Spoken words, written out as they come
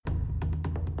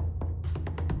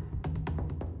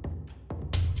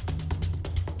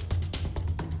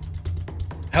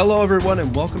Hello, everyone,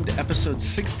 and welcome to episode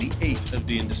 68 of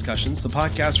D&D Discussions, the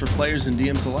podcast for players and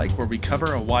DMs alike, where we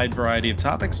cover a wide variety of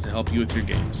topics to help you with your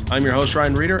games. I'm your host,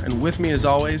 Ryan Reeder, and with me, as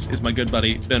always, is my good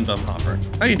buddy, Ben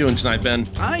Bumhopper. How you doing tonight, Ben?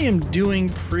 I am doing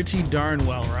pretty darn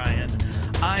well, Ryan.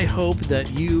 I hope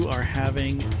that you are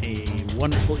having a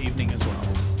wonderful evening as well.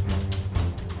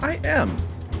 I am.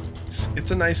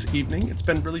 It's a nice evening. It's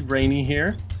been really rainy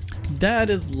here. That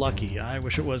is lucky. I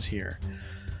wish it was here.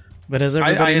 But as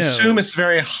everybody I assume knows, it's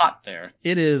very hot there.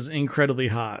 it is incredibly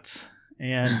hot.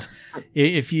 And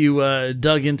if you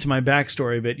dug into my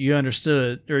backstory a bit, you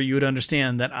would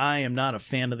understand that I am not a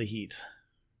fan of the heat.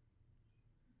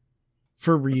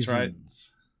 For reasons. That's right.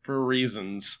 For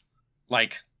reasons.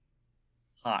 Like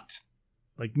hot.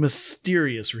 Like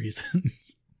mysterious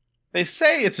reasons. They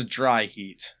say it's a dry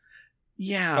heat.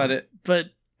 Yeah. But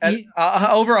at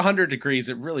over 100 degrees,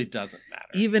 it really doesn't matter.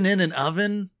 Even in an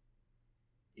oven,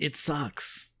 it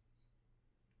sucks.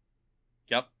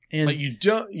 Yep. And but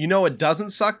you know what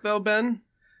doesn't suck though, Ben?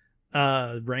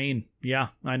 Rain. Yeah,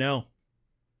 I know.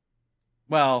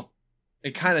 Well,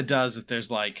 it kind of does if there's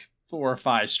like 4 or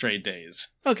 5 straight days.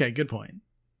 Okay, good point.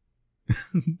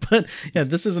 But yeah,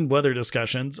 this isn't weather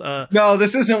discussions. No,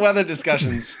 this isn't weather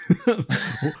discussions.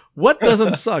 What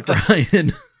doesn't suck,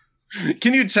 Ryan?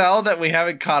 Can you tell that we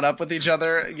haven't caught up with each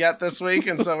other yet this week?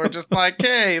 And so we're just like,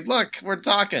 hey, look, we're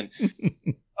talking.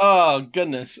 Oh,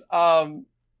 goodness. You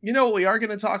know what we are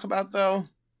going to talk about, though?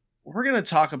 We're going to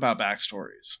talk about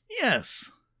backstories.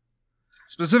 Yes.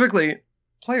 Specifically,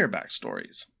 player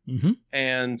backstories. Mm-hmm.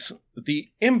 And the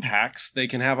impacts they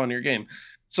can have on your game.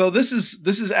 So this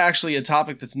is actually a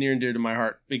topic that's near and dear to my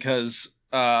heart because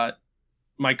my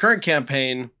current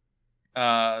campaign,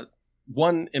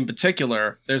 one in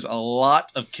particular, there's a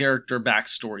lot of character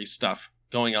backstory stuff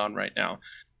going on right now.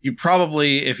 You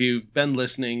probably, if you've been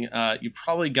listening, you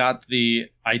probably got the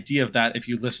idea of that if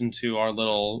you listen to our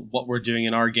little what we're doing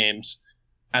in our games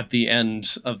at the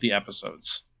end of the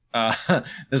episodes.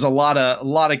 There's a lot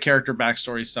of character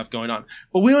backstory stuff going on.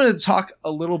 But we wanted to talk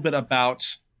a little bit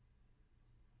about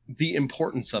the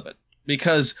importance of it.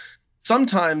 Because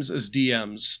sometimes as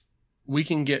DMs, we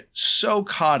can get so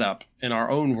caught up in our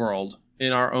own world,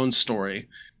 in our own story,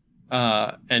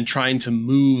 and trying to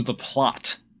move the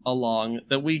plot along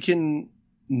that we can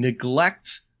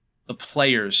neglect the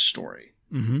player's story.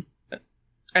 Mm-hmm.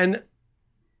 And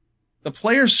the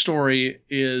player's story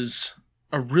is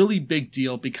a really big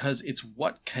deal because it's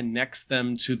what connects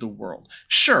them to the world.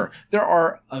 Sure, there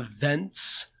are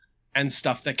events and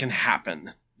stuff that can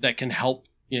happen that can help,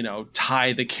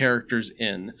 tie the characters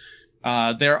in.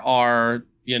 There are,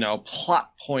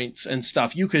 plot points and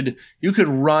stuff. You could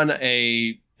run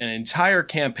an entire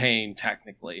campaign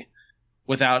technically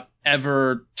without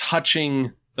ever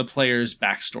touching the players'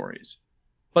 backstories.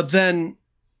 But then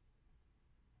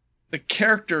the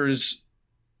characters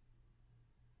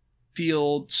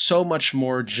feel so much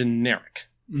more generic.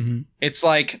 Mm-hmm. It's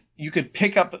like you could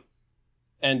pick up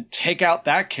and take out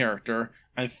that character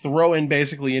and throw in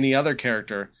basically any other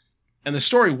character, and the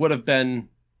story would have been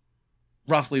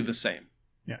roughly the same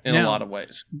in a lot of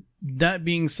ways. That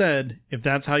being said, if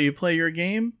that's how you play your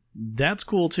game, that's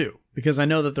cool too. Because I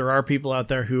know that there are people out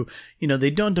there who, they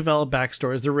don't develop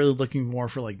backstories. They're really looking more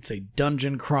for, like, say,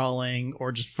 dungeon crawling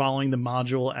or just following the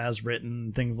module as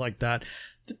written, things like that.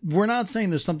 We're not saying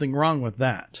there's something wrong with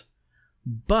that.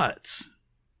 But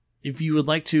if you would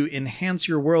like to enhance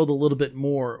your world a little bit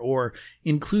more or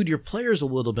include your players a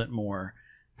little bit more,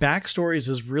 backstories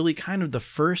is really kind of the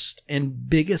first and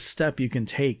biggest step you can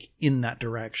take in that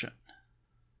direction.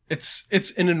 It's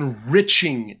an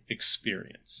enriching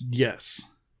experience. Yes.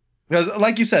 Because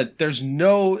like you said,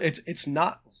 it's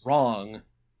not wrong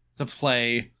to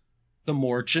play the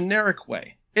more generic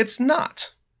way. It's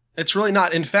not. It's really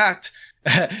not. In fact,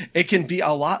 it can be a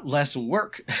lot less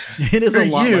work. It is a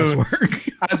lot less work.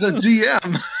 As a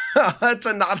DM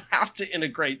to not have to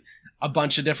integrate a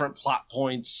bunch of different plot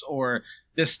points or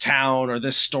this town or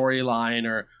this storyline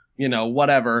or,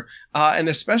 whatever. And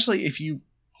especially if you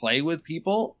play with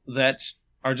people that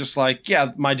are just like,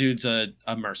 yeah, my dude's a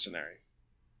mercenary.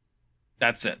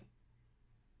 That's it.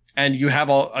 And you have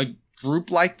a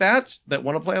group like that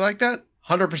want to play like that,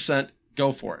 100%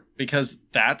 go for it, because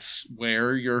that's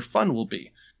where your fun will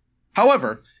be.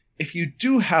 However, if you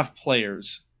do have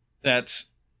players that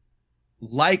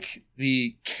like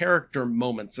the character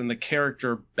moments and the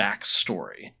character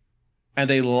backstory, and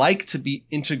they like to be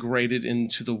integrated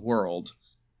into the world,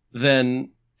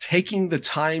 then taking the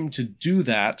time to do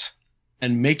that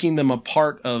and making them a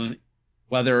part of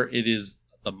whether it is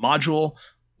the module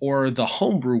or the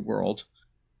homebrew world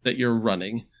that you're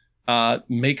running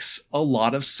makes a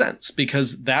lot of sense,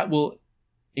 because that will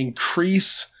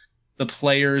increase the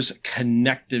player's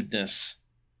connectedness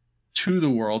to the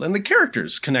world and the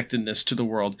character's connectedness to the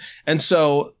world. And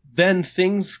so then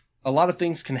a lot of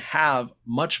things can have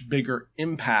much bigger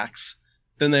impacts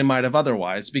than they might have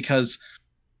otherwise, because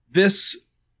this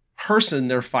person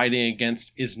they're fighting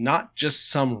against is not just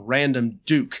some random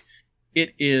duke.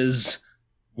 It is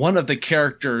one of the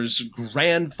character's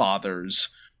grandfathers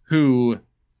who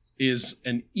is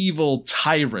an evil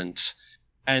tyrant.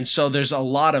 And so there's a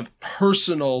lot of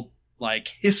personal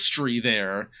history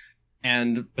there,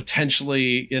 and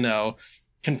potentially,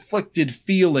 conflicted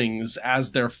feelings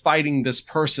as they're fighting this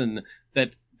person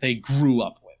that they grew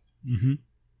up with. Mm-hmm.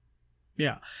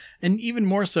 Yeah. And even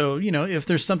more so, if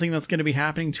there's something that's going to be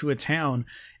happening to a town,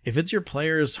 if it's your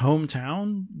player's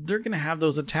hometown, they're going to have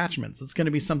those attachments. It's going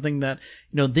to be something that,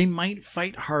 they might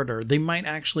fight harder. They might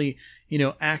actually,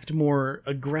 act more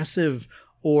aggressive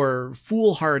or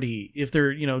foolhardy if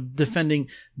they're, defending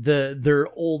their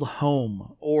old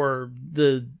home or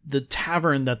the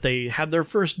tavern that they had their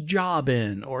first job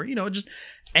in, or, just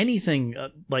anything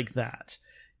like that.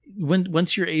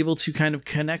 Once you're able to kind of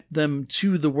connect them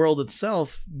to the world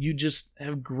itself, you just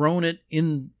have grown it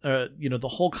in, the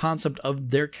whole concept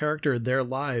of their character, their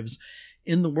lives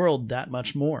in the world that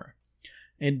much more.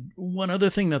 And one other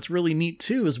thing that's really neat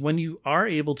too is when you are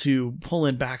able to pull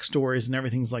in backstories and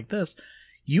everything's like this,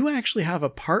 you actually have a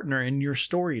partner in your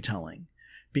storytelling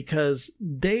because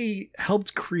they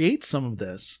helped create some of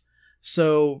this.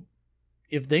 So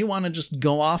if they want to just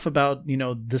go off about,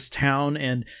 this town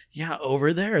and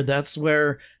over there, that's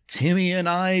where Timmy and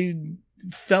I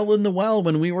fell in the well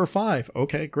when we were 5.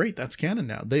 Okay, great. That's canon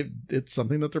now. It's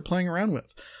something that they're playing around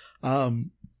with.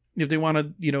 If they want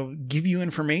to, give you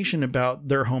information about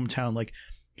their hometown, like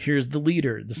here's the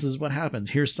leader, this is what happened,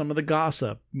 here's some of the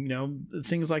gossip,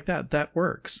 things like that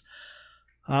works.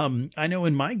 I know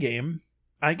in my game,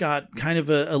 I got kind of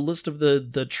a list of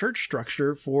the church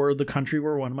structure for the country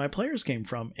where one of my players came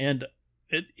from. And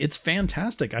it's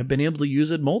fantastic. I've been able to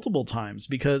use it multiple times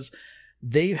because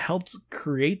they helped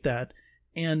create that.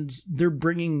 And they're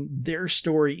bringing their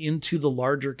story into the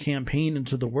larger campaign,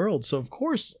 into the world. So, of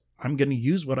course, I'm going to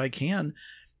use what I can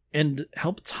and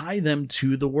help tie them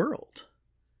to the world.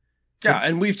 Yeah,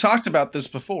 and we've talked about this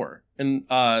before in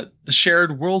the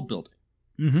shared world building.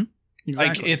 Mm-hmm.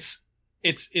 Exactly.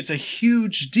 It's a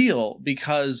huge deal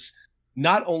because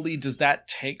not only does that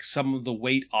take some of the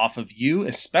weight off of you,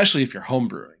 especially if you're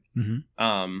homebrewing,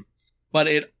 but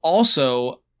it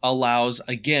also allows,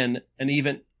 again, an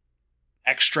even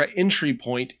extra entry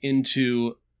point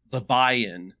into the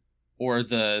buy-in or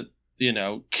the,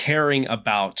 caring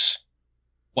about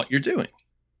what you're doing.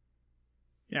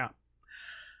 Yeah.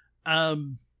 I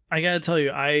gotta tell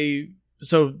you,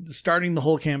 so starting the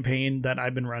whole campaign that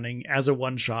I've been running as a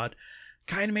one-shot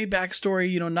kind of made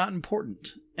backstory, not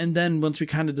important. And then once we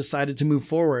kind of decided to move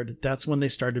forward, that's when they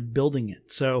started building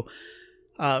it. So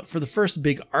for the first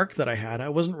big arc that I had, I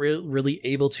wasn't really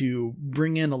able to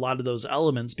bring in a lot of those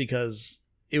elements because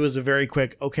it was a very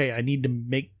quick, okay, I need to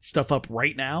make stuff up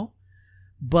right now.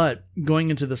 But going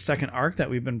into the second arc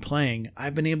that we've been playing,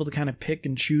 I've been able to kind of pick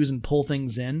and choose and pull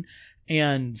things in,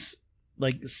 and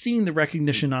seeing the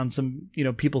recognition on some,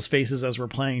 people's faces as we're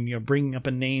playing, bringing up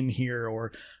a name here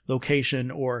or location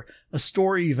or a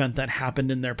story event that happened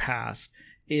in their past.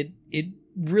 It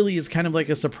really is kind of like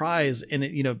a surprise, and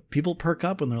it, people perk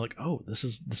up when they're like, oh, this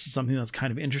is something that's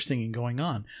kind of interesting and going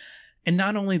on. And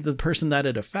not only the person that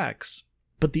it affects,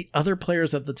 but the other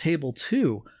players at the table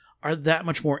too are that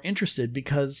much more interested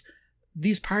because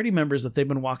these party members that they've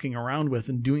been walking around with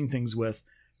and doing things with,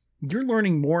 you're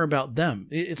learning more about them.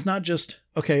 It's not just,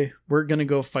 okay, we're going to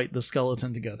go fight the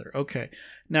skeleton together. Okay,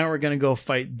 now we're going to go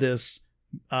fight this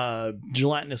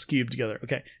gelatinous cube together.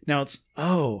 Okay, now it's,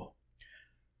 oh,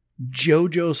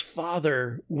 Jojo's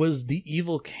father was the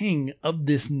evil king of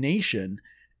this nation,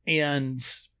 and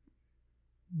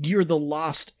you're the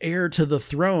lost heir to the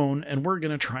throne, and we're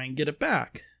going to try and get it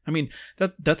back. I mean,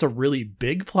 that's a really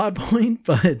big plot point,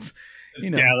 but,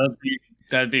 Yeah,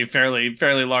 that'd be a fairly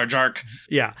large arc.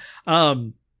 Yeah.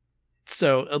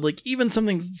 So even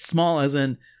something small as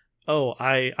in, oh,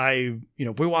 I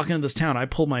we walk into this town, I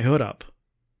pulled my hood up.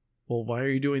 Well, why are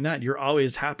you doing that? You're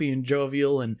always happy and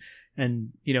jovial and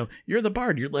you're the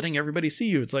bard, you're letting everybody see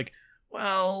you. It's like,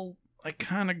 well, I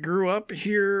kind of grew up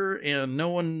here and no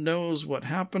one knows what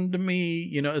happened to me.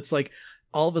 It's like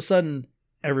all of a sudden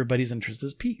everybody's interest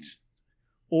is piqued.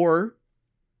 Or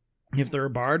if they're a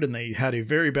bard and they had a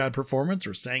very bad performance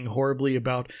or sang horribly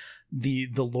about the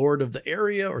lord of the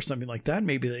area or something like that,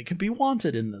 maybe they could be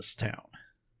wanted in this town.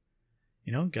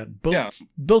 Got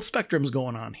both spectrums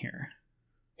going on here.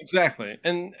 Exactly.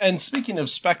 And speaking of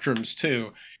spectrums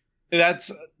too,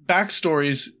 that's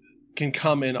backstories can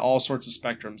come in all sorts of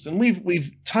spectrums. And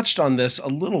we've touched on this a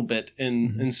little bit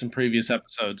in some previous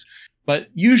episodes. But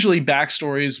usually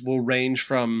backstories will range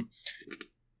from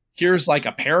here's like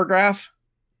a paragraph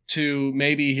to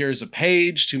maybe here's a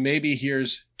page to maybe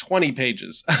here's 20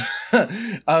 pages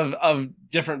of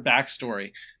different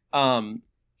backstory. All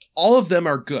of them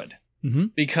are good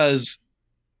because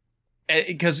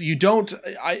you don't.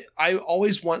 I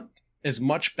always want as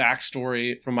much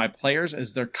backstory from my players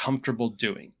as they're comfortable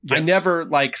doing. Yes. I never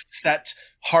like set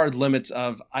hard limits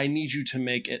of I need you to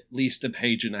make at least a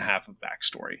page and a half of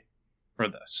backstory for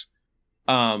this.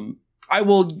 I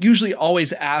will usually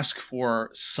always ask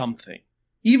for something,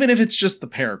 even if it's just the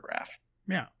paragraph.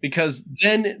 Yeah. Because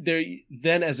then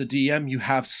as a DM, you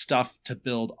have stuff to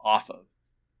build off of.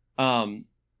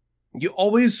 You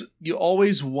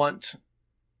always want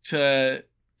to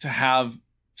have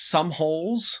some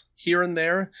holes here and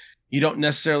there. You don't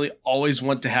necessarily always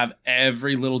want to have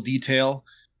every little detail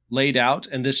laid out.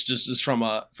 And this just is from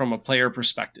a player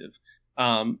perspective.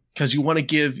 Because you want to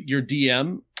give your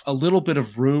DM a little bit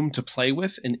of room to play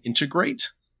with and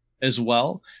integrate as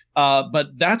well.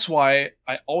 But that's why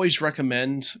I always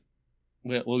recommend,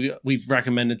 we've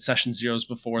recommended session zeros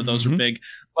before. Those are big,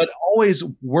 but always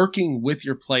working with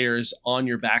your players on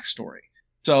your backstory.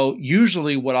 So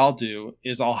usually what I'll do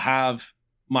is I'll have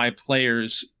my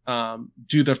players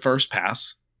do their first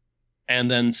pass and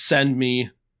then send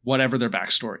me whatever their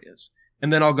backstory is.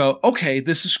 And then I'll go, okay,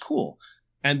 this is cool.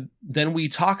 And then we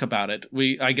talk about it.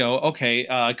 I go, okay,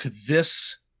 could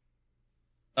this,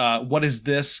 what is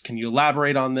this? Can you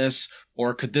elaborate on this?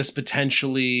 Or could this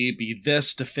potentially be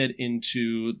this to fit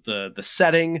into the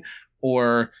setting?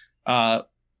 Or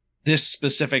this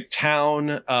specific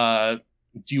town,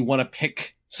 do you want to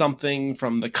pick something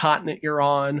from the continent you're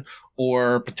on?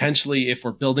 Or potentially if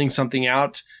we're building something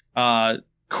out,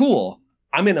 cool,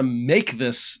 I'm going to make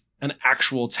this an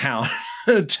actual town,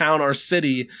 town or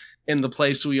city in the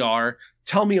place we are.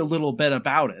 Tell me a little bit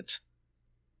about it.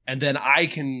 And then I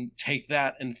can take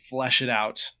that and flesh it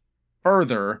out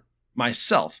further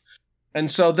myself.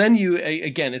 And so then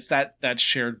again, it's that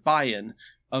shared buy-in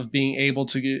of being able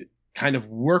to kind of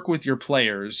work with your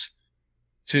players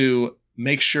to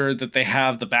make sure that they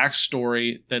have the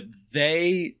backstory that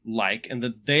they like and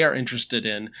that they are interested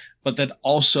in, but that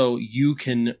also you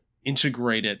can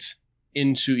integrate it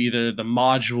into either the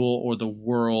module or the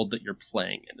world that you're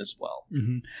playing in as well.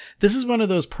 This is one of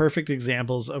those perfect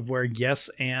examples of where yes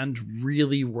and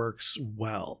really works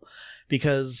well,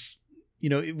 because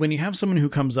when you have someone who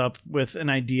comes up with an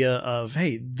idea of,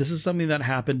 hey, this is something that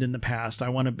happened in the past, I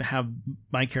want to have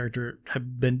my character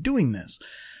have been doing this,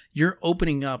 you're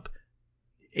opening up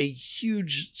a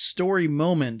huge story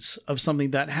moment of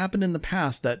something that happened in the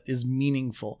past that is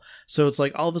meaningful. So it's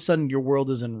like all of a sudden your world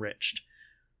is enriched.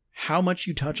 How much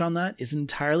you touch on that is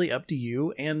entirely up to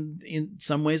you, and in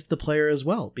some ways the player as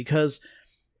well, because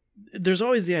there's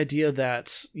always the idea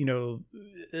that,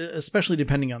 especially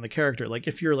depending on the character, like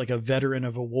if you're like a veteran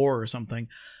of a war or something,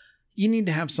 you need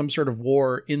to have some sort of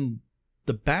war in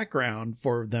the background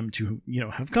for them to,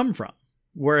 have come from.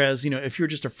 Whereas, if you're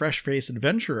just a fresh-faced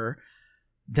adventurer,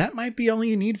 that might be all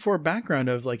you need for a background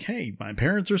of like, hey, my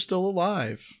parents are still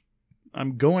alive.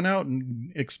 I'm going out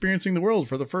and experiencing the world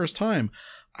for the first time.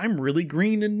 I'm really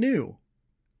green and new.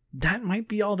 That might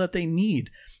be all that they need,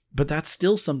 but that's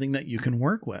still something that you can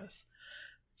work with.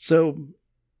 So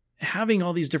having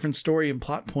all these different story and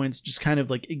plot points just kind of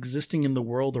like existing in the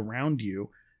world around you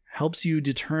helps you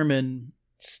determine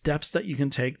steps that you can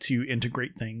take to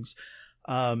integrate things.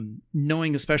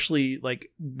 Knowing especially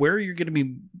like where you're going to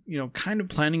be, kind of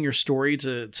planning your story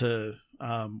to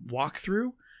walk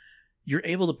through, you're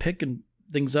able to pick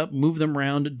things up, move them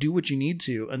around, do what you need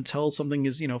to until something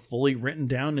is, fully written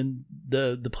down in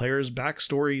the player's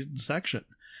backstory section.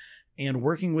 And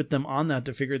working with them on that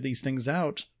to figure these things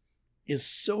out is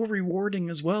so rewarding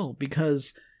as well,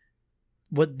 because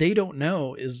what they don't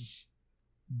know is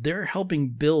they're helping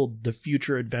build the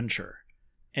future adventure.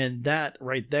 And that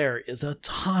right there is a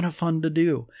ton of fun to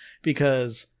do,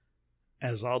 because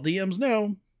as all DMs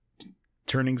know,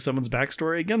 turning someone's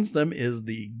backstory against them is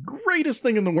the greatest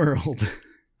thing in the world.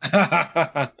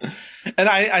 And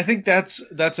I think that's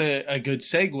a good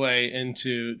segue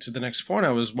into the next point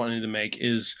I was wanting to make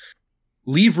is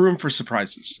leave room for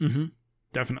surprises.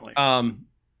 Definitely. And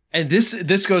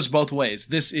this goes both ways.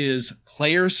 This is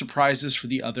player surprises for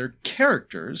the other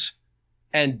characters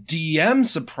and DM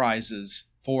surprises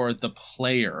for the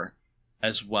player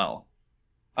as well.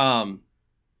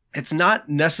 It's not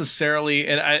necessarily,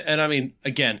 and I mean,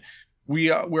 again,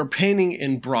 we're painting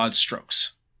in broad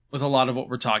strokes. with a lot of what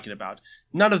we're talking about.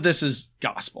 None of this is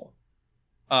gospel.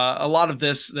 A lot of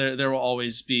this, there will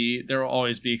always be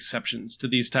exceptions to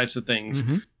these types of things,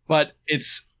 Mm-hmm. but it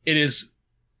is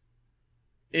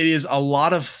a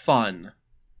lot of fun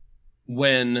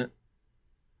when,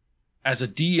 as a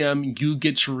DM, you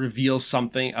get to reveal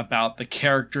something about the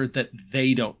character that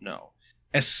they don't know,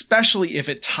 especially if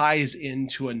it ties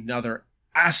into another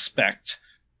aspect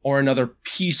or another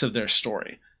piece of their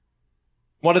story.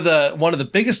 One of the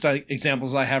biggest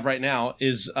examples I have right now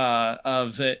is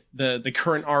of the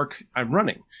current arc I'm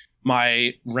running.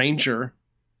 My ranger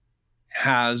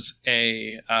has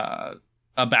a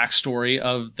backstory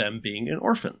of them being an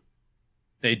orphan.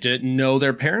 They didn't know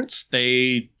their parents.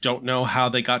 They don't know how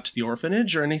they got to the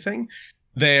orphanage or anything.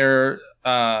 They're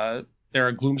a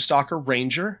Gloomstalker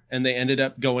ranger, and they ended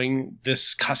up going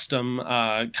this custom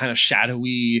kind of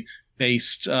shadowy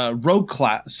based rogue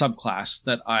subclass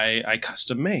that I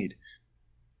custom made.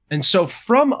 And so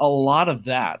from a lot of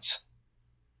that,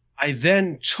 I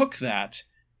then took that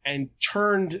and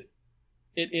turned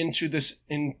it into this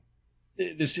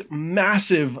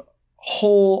massive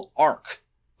whole arc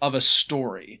of a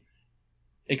story,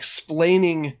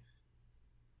 explaining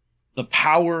the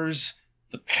powers,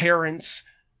 the parents,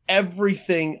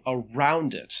 everything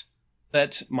around it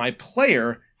that my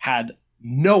player had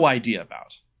no idea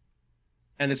about.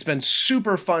 And it's been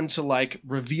super fun to like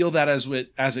reveal that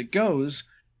as it goes,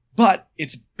 but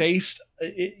it's based,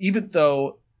 even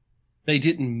though they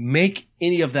didn't make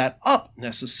any of that up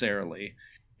necessarily,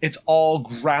 it's all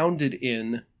grounded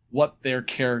in what their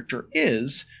character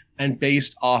is and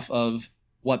based off of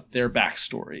what their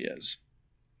backstory is.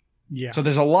 Yeah. So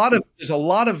there's a lot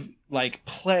of like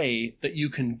play that you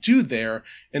can do there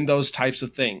in those types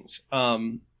of things.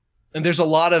 And there's a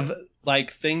lot of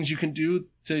like things you can do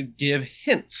to give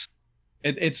hints.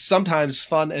 It's sometimes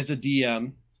fun as a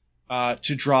DM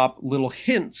to drop little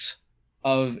hints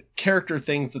of character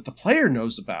things that the player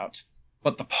knows about,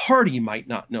 but the party might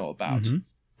not know about. Mm-hmm.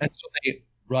 And so they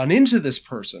run into this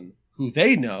person who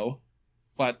they know,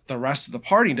 but the rest of the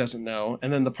party doesn't know.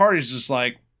 And then the party's just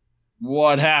like,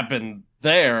 what happened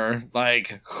there?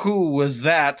 Like, who was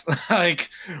that? Like,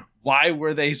 why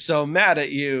were they so mad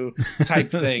at you?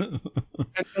 Type thing.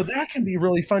 And so that can be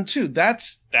really fun too. That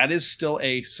is still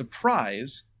a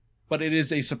surprise, but it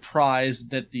is a surprise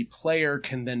that the player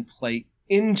can then play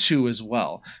into as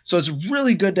well. So it's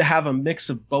really good to have a mix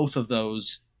of both of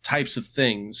those types of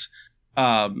things.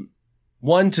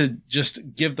 One, to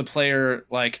just give the player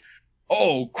like,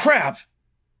 oh crap,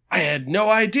 I had no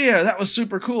idea, that was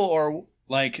super cool,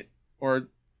 or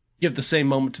give the same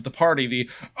moment to the party, the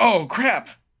oh crap,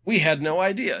 we had no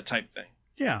idea type thing.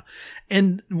 Yeah.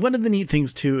 And one of the neat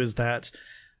things too is that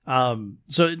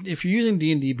so if you're using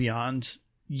D&D Beyond,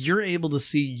 you're able to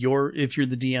see if you're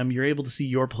the DM, you're able to see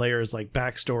your players like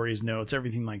backstories, notes,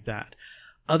 everything like that.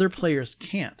 Other players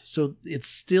can't. So it's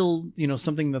still,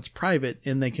 something that's private,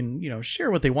 and they can,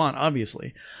 share what they want,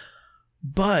 obviously.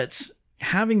 But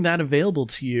having that available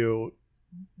to you,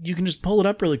 you can just pull it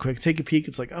up really quick, take a peek.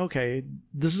 It's like, okay,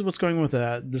 this is what's going on with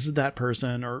that. This is that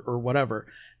person or whatever.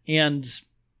 And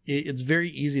it's very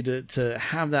easy to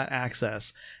have that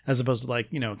access, as opposed to like,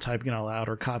 typing it all out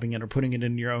or copying it or putting it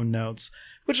in your own notes,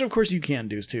 which of course you can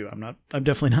do too. I'm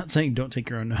definitely not saying don't take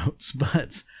your own notes,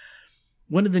 but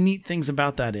one of the neat things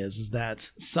about that is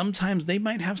that sometimes they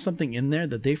might have something in there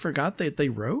that they forgot that they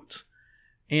wrote.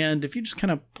 And if you just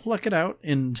kind of pluck it out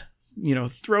and,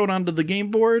 throw it onto the game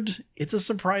board, it's a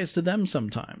surprise to them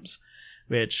sometimes,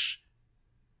 which,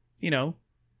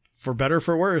 for better or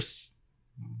for worse,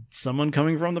 someone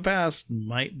coming from the past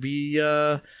might be,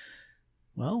 an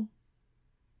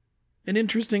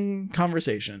interesting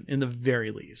conversation in the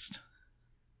very least.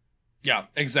 Yeah,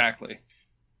 exactly.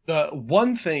 The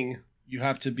one thing you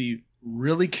have to be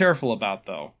really careful about,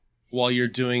 though, while you're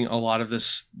doing a lot of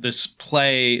this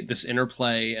play, this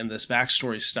interplay, and this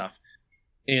backstory stuff,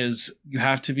 is you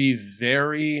have to be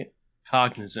very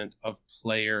cognizant of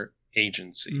player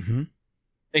agency. Mm-hmm.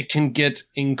 It can get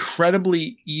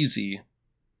incredibly easy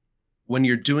when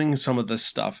you're doing some of this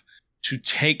stuff to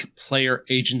take player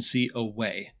agency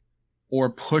away or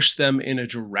push them in a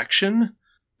direction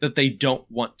that they don't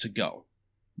want to go.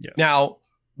 Yes. Now,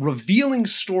 revealing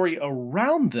story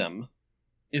around them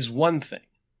is one thing,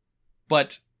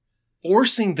 but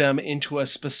forcing them into a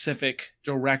specific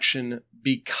direction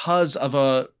because of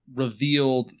a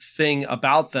revealed thing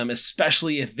about them,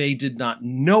 especially if they did not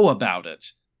know about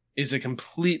it, is a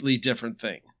completely different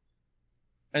thing.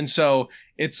 And so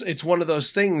it's one of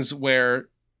those things where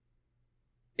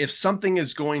if something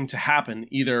is going to happen,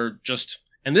 either just,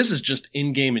 and this is just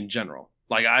in game in general,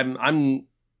 like I'm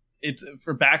it's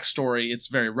for backstory, it's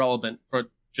very relevant, but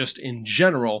just in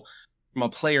general, from a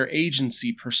player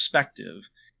agency perspective,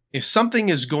 if something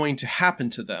is going to happen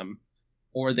to them,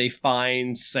 or they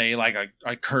find, say, like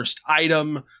a cursed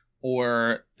item,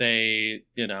 or they,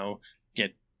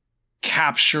 get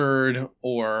captured,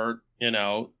 or,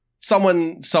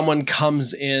 someone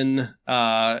comes in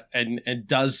and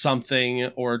does something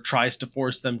or tries to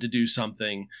force them to do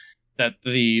something that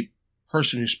the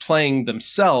person who's playing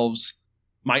themselves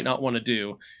might not want to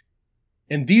do.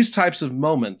 In these types of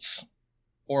moments,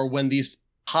 or when these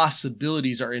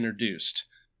possibilities are introduced,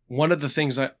 one of the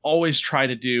things I always try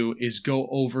to do is go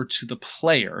over to the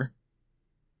player,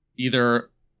 either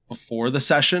before the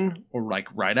session or like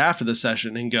right after the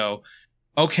session, and go,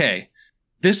 okay,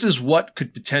 this is what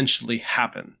could potentially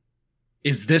happen.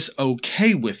 Is this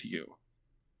okay with you?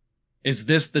 Is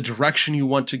this the direction you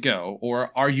want to go?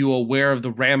 Or are you aware of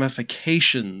the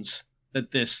ramifications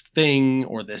that this thing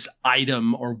or this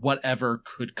item or whatever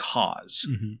could cause?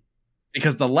 Mm-hmm.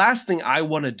 Because the last thing I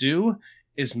want to do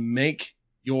is make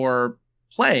your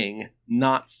playing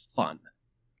not fun.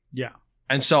 Yeah.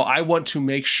 And so I want to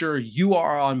make sure you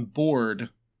are on board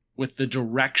with the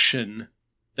direction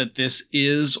that this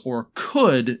is or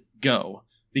could go.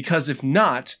 Because if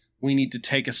not, we need to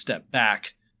take a step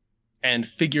back and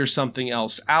figure something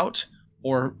else out.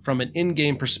 Or from an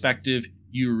in-game perspective,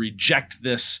 you reject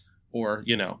this, or,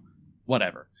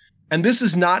 whatever. And this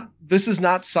is not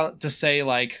to say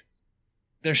like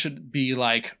there should be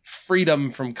like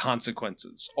freedom from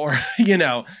consequences, or,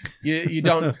 you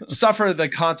don't suffer the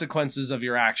consequences of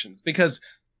your actions. Because,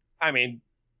 I mean,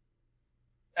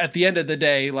 at the end of the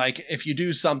day, like if you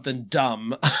do something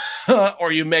dumb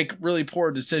or you make really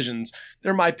poor decisions,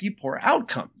 there might be poor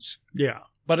outcomes. Yeah.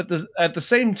 But at the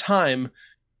same time,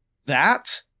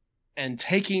 that and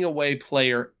taking away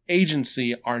player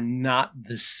agency are not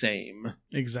the same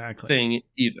exactly thing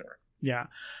either. Yeah.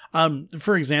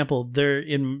 For example, there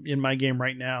in my game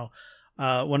right now,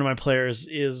 one of my players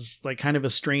is like kind of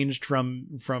estranged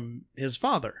from his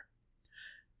father.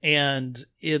 And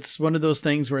it's one of those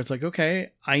things where it's like,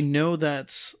 okay, I know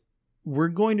that we're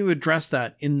going to address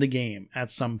that in the game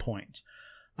at some point.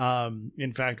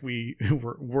 In fact,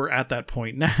 we're at that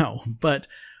point now. But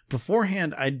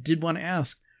beforehand, I did want to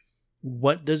ask,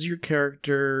 what does your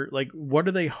character, like, what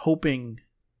are they hoping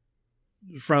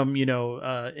from,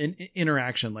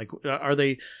 interaction? Like,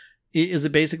 is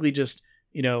it basically just,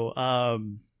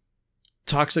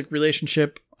 toxic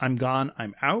relationship, I'm gone,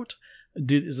 I'm out?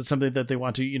 Is it something that they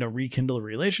want to, rekindle a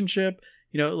relationship?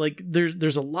 Like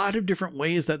there's a lot of different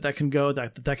ways that can go,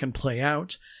 that can play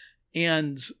out.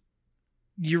 And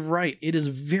you're right. It is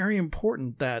very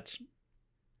important that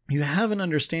you have an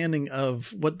understanding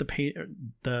of what the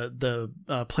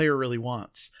player really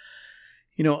wants.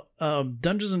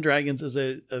 Dungeons and Dragons is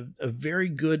a very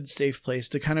good, safe place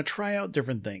to kind of try out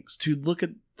different things, to look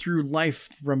through life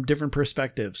from different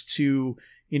perspectives, to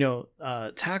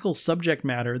tackle subject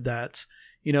matter that,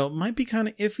 might be kind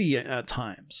of iffy at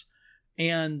times.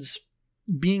 And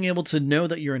being able to know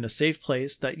that you're in a safe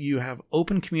place, that you have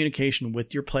open communication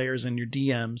with your players and your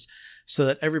DMs so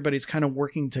that everybody's kind of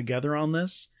working together on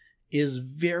this is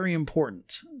very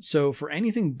important. So for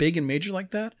anything big and major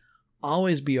like that,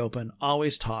 always be open,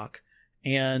 always talk.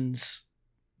 And,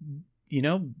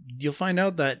 you'll find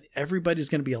out that everybody's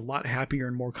going to be a lot happier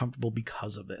and more comfortable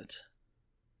because of it.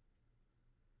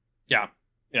 Yeah,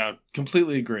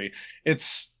 completely agree.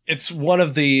 It's one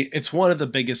of the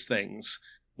biggest things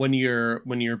when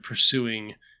you're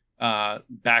pursuing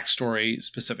backstory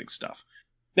specific stuff.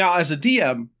 Now, as a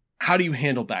DM, how do you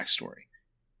handle backstory?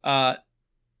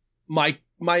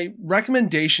 My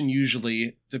recommendation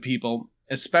usually to people,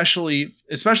 especially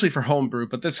for homebrew,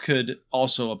 but this could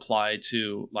also apply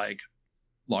to like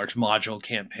large module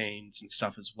campaigns and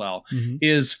stuff as well, mm-hmm.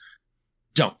 is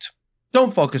don't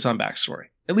focus on backstory.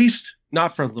 At least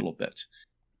not for a little bit.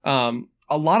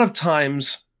 A lot of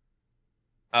times,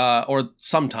 or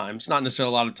sometimes, not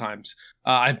necessarily a lot of times,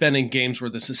 I've been in games where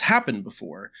this has happened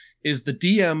before, is the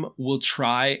DM will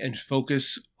try and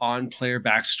focus on player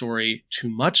backstory too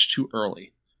much too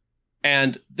early.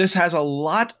 And this has a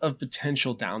lot of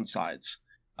potential downsides.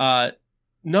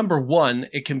 Number one,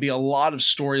 it can be a lot of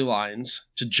storylines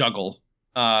to juggle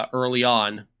early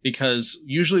on, because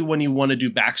usually when you want to do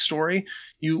backstory,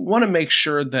 you want to make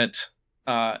sure that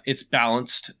it's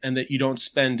balanced and that you don't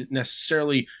spend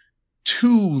necessarily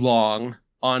too long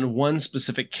on one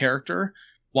specific character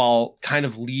while kind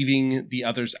of leaving the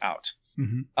others out.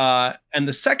 Mm-hmm. And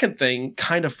the second thing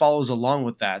kind of follows along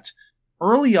with that.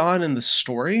 Early on in the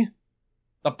story,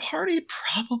 the party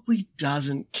probably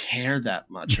doesn't care that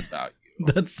much about you.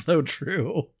 That's so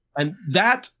true. And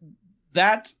that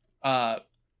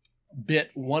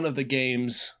bit one of the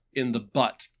games in the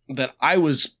butt that I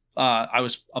was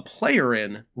a player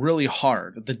in really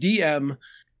hard. The DM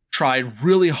tried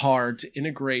really hard to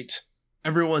integrate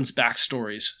everyone's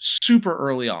backstories super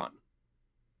early on,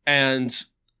 and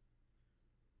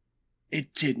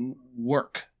it didn't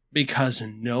work because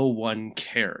no one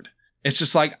cared. It's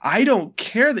just like, I don't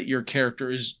care that your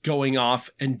character is going off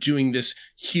and doing this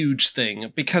huge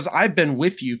thing because I've been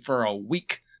with you for a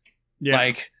week. Yeah.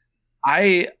 Like,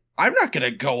 I'm not going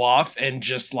to go off and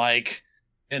just like,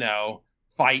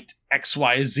 fight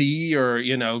XYZ or,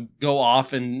 go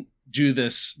off and do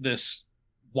this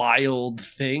wild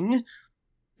thing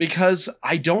because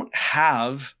I don't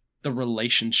have the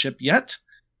relationship yet.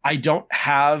 I don't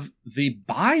have the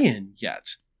buy-in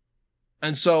yet.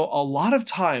 And so a lot of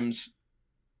times,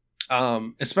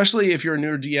 especially if you're a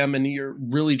newer DM and you're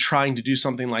really trying to do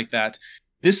something like that,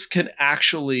 this can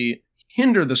actually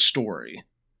hinder the story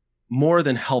more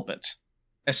than help it,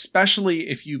 especially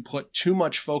if you put too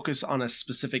much focus on a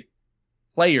specific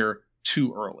player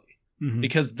too early. Mm-hmm.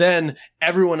 Because then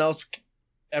everyone else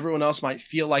might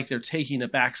feel like they're taking a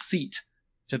back seat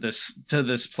to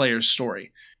this player's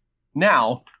story.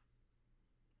 Now,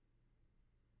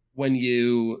 when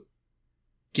you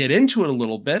get into it a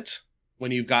little bit,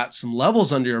 when you've got some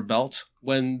levels under your belt,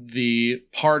 when the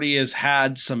party has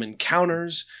had some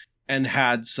encounters and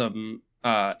had some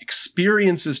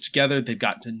experiences together, they've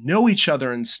gotten to know each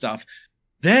other and stuff,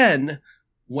 then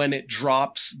when it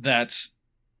drops that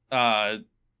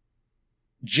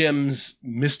Jim's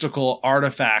mystical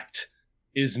artifact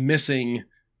is missing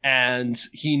and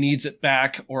he needs it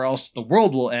back or else the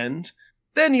world will end,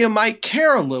 then you might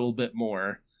care a little bit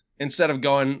more. Instead of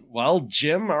going, well,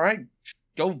 Jim, all right,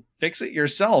 go fix it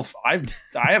yourself. I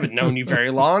haven't known you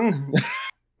very long.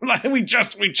 we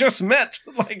just met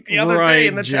like the other day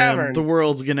in the Jim, tavern. The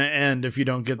world's gonna end if you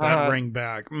don't get that ring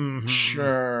back. Mm-hmm.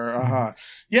 Sure.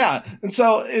 Yeah. And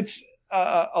so it's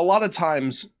a lot of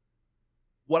times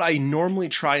what I normally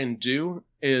try and do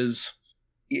is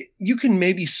you can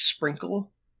maybe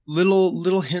sprinkle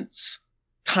little hints,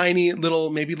 tiny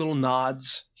little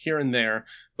nods here and there.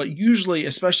 But usually,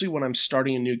 especially when I'm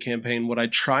starting a new campaign, what I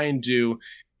try and do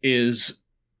is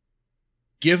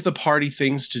give the party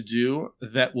things to do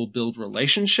that will build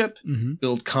relationship, mm-hmm.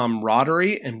 build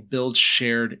camaraderie, and build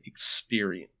shared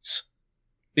experience.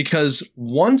 Because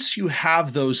once you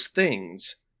have those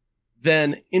things,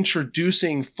 then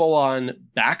introducing full-on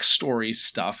backstory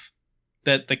stuff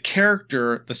that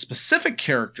the specific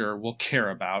character will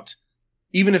care about,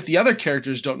 even if the other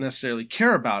characters don't necessarily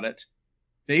care about it,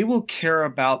 they will care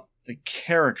about the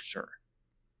character.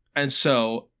 And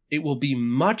so it will be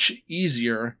much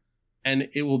easier and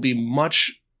it will be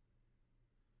much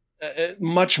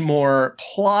more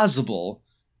plausible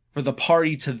for the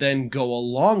party to then go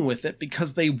along with it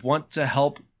because they want to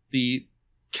help the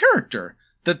character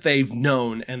that they've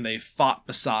known and they've fought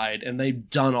beside and they've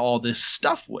done all this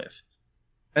stuff with.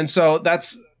 And so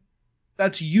that's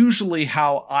usually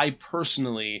how I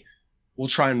personally will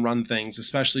try and run things,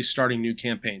 especially starting new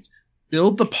campaigns.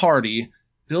 Build the party,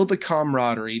 build the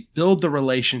camaraderie, build the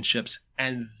relationships,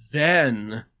 and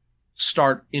then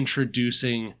start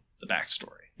introducing the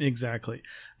backstory. Exactly.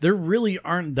 There really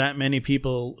aren't that many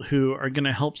people who are going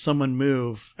to help someone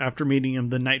move after meeting them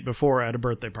the night before at a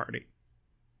birthday party.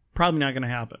 Probably not going to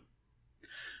happen.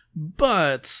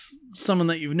 But someone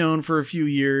that you've known for a few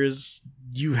years,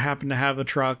 you happen to have a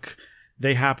truck,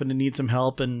 they happen to need some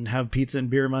help and have pizza and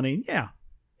beer money, yeah,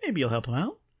 maybe you'll help them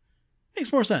out.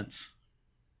 Makes more sense.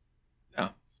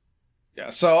 Yeah.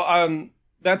 So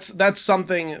that's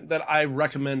something that I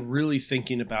recommend really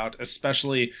thinking about,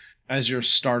 especially as you're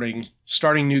starting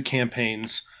new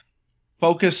campaigns.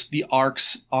 Focus the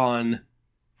arcs on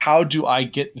how do I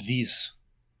get these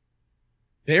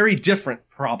very different,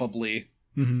 probably,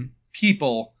 mm-hmm.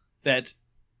 people that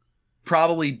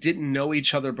probably didn't know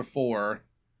each other before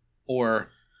or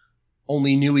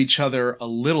only knew each other a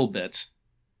little bit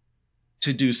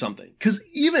to do something. Because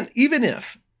even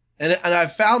if, and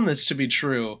I've found this to be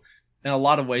true in a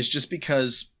lot of ways, just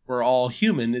because we're all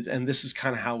human and this is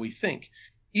kind of how we think.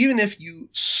 Even if you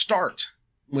start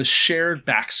with shared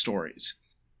backstories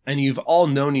and you've all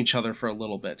known each other for a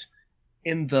little bit,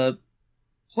 in the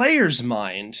player's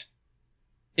mind,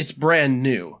 it's brand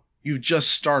new. You've just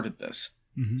started this.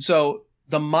 Mm-hmm. So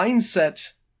the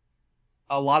mindset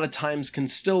a lot of times can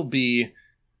still be,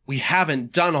 we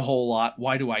haven't done a whole lot.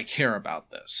 Why do I care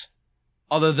about this?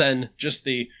 Other than just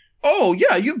oh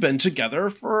yeah, you've been together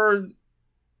for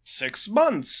 6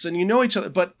 months and you know each other,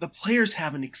 but the players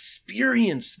haven't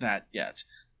experienced that yet.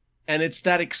 And it's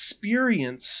that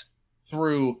experience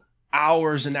through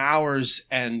hours and hours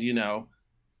and,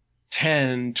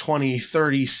 10, 20,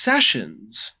 30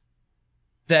 sessions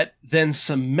that then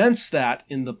cements that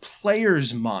in the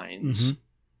players' minds. Mm-hmm.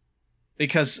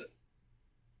 Because,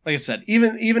 like I said,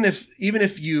 even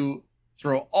if you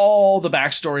throw all the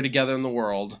backstory together in the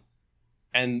world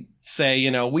and say,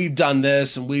 we've done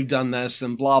this and we've done this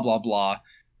and blah, blah, blah,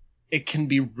 it can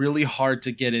be really hard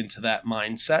to get into that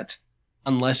mindset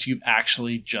unless you've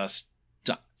actually just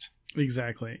done it.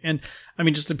 Exactly. And I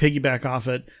mean, just to piggyback off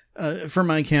it, for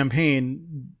my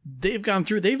campaign,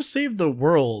 they've saved the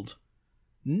world.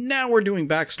 Now we're doing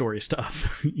backstory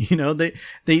stuff.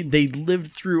 They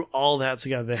lived through all that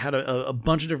together. They had a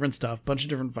bunch of different stuff, bunch of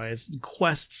different fights,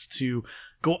 quests to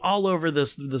go all over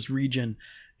this region.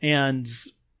 And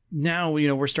now,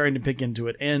 we're starting to pick into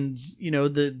it. And,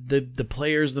 the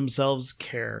players themselves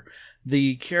care.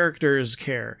 The characters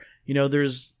care.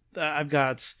 I've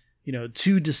got,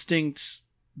 two distinct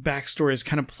backstories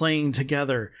kind of playing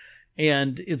together.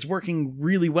 And it's working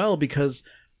really well because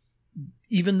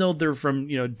even though they're from,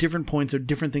 different points or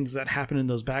different things that happen in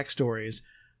those backstories,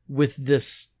 with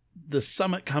the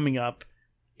summit coming up,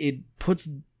 it puts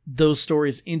those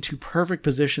stories into perfect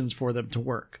positions for them to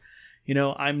work.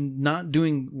 I'm not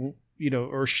doing,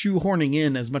 or shoehorning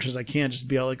in as much as I can just to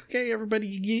be all like, okay, everybody,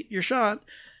 you get your shot.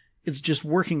 It's just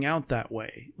working out that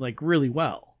way, like really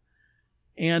well.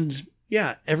 And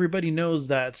yeah, everybody knows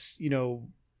that's,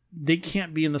 they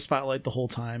can't be in the spotlight the whole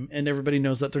time, and everybody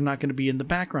knows that they're not going to be in the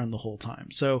background the whole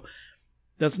time. So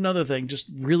that's another thing. Just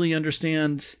really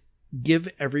understand, give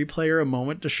every player a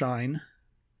moment to shine,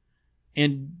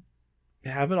 and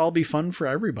have it all be fun for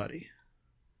everybody.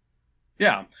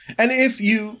 Yeah. And if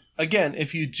you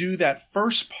do that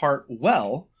first part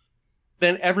well,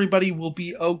 then everybody will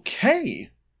be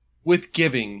okay with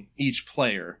giving each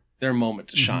player their moment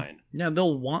to shine. Yeah,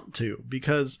 they'll want to,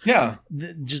 because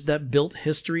just that built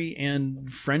history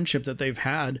and friendship that they've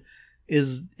had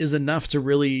is enough to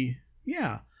really,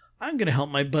 I'm going to help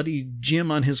my buddy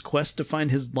Jim on his quest to find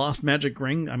his lost magic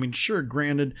ring. I mean, sure,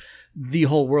 granted, the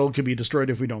whole world could be destroyed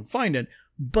if we don't find it,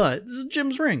 but this is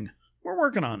Jim's ring. We're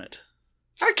working on it.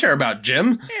 I care about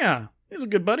Jim. Yeah, he's a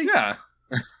good buddy. Yeah.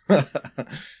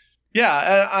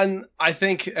 Yeah, and I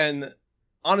think, and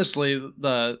honestly,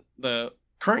 the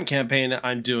current campaign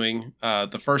I'm doing,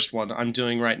 the first one I'm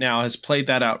doing right now, has played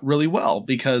that out really well,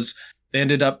 because they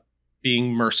ended up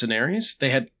being mercenaries. They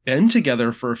had been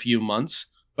together for a few months,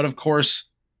 but of course,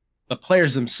 the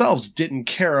players themselves didn't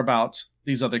care about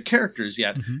these other characters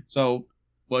yet. Mm-hmm. So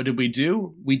what did we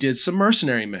do? We did some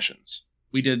mercenary missions.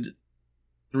 We did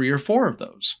 3 or 4 of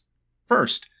those.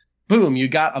 First, boom, you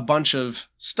got a bunch of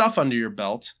stuff under your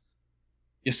belt.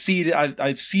 You seeded,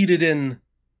 I seeded in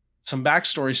some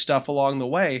backstory stuff along the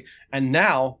way, and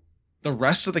now the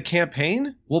rest of the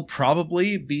campaign will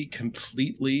probably be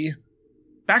completely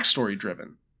backstory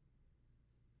driven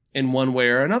in one way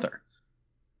or another.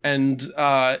 And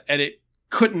it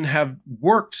couldn't have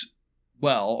worked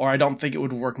well, or I don't think it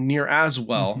would work near as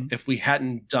well if we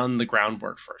hadn't done the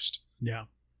groundwork first. Yeah.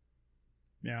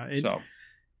 Yeah.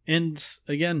 And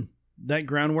again, that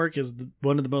groundwork is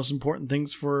one of the most important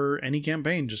things for any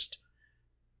campaign. Just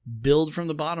build from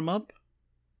the bottom up,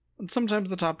 and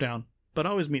sometimes the top down, but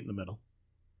always meet in the middle.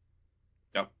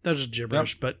 Yep. That was just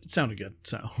gibberish, but it sounded good.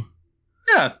 So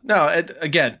yeah, no,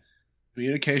 again,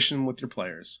 communication with your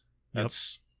Players.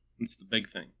 That's the big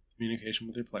thing. Communication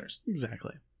with your Players.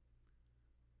 Exactly.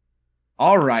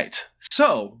 All right.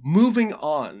 So moving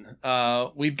on,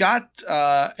 we've got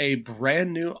a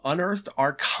brand new Unearthed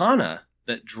Arcana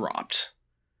that dropped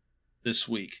this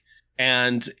week,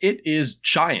 and it is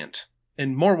giant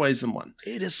in more ways than one.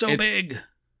 It is so big.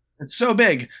 It's so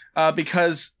big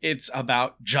because it's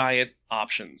about giant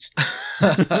options.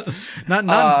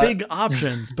 not big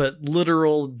options, but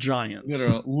literal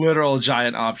giants. Literal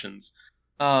giant options.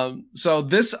 So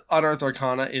this Unearthed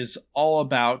Arcana is all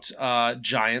about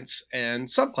giants and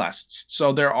subclasses.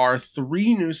 So there are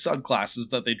 3 new subclasses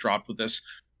that they dropped with this.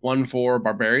 One for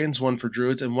barbarians, one for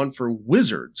druids, and one for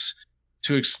wizards,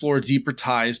 to explore deeper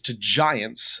ties to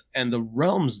giants and the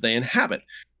realms they inhabit,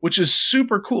 which is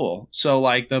super cool. So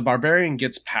like the barbarian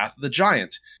gets Path of the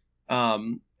Giant.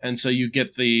 And so you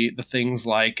get the things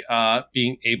like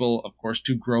being able, of course,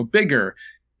 to grow bigger,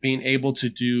 being able to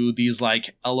do these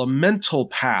like elemental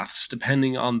paths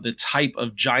depending on the type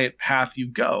of giant path you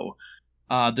go.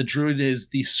 The druid is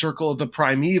the Circle of the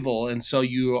Primeval, and so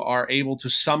you are able to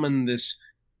summon this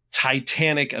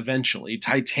titanic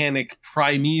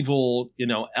primeval,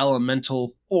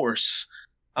 elemental force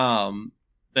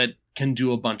that can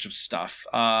do a bunch of stuff.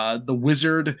 The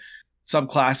wizard,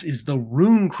 subclass is the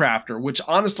Rune Crafter, which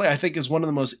honestly I think is one of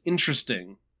the most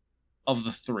interesting of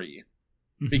the three,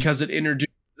 because it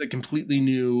introduces a completely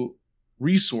new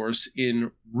resource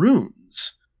in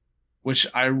runes, which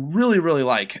I really, really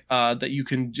like, that you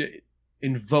can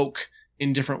invoke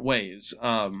in different ways.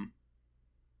 I'm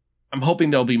hoping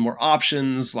there'll be more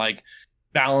options, like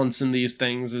balance in these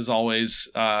things is always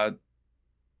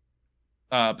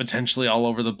potentially all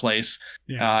over the place.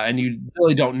 Yeah. And you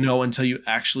really don't know until you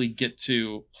actually get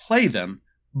to play them.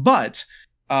 But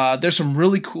there's some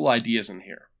really cool ideas in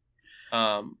here,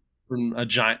 from a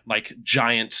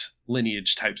giant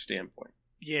lineage type standpoint.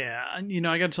 Yeah, and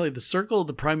I gotta tell you, the Circle of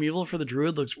the Primeval for the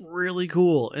Druid looks really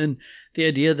cool. And the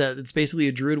idea that it's basically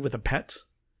a druid with a pet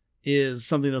is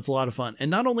something that's a lot of fun. And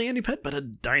not only any pet, but a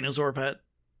dinosaur pet.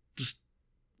 Just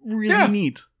really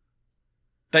neat.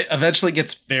 That eventually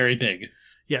gets very big.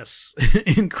 Yes,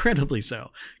 incredibly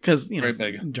so. Because, very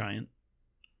big. Giant.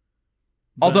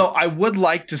 Although I would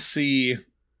like to see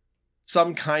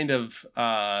some kind of,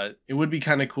 it would be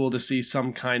kind of cool to see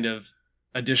some kind of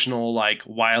additional like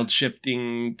wild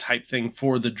shifting type thing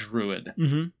for the druid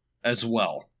as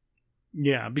well.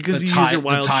 Yeah, because you use your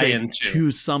wild shape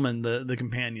to summon the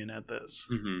companion at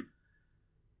this.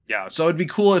 Yeah, so it'd be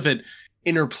cool if it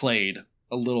interplayed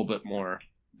a little bit more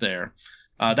there.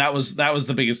 That was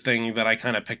the biggest thing that I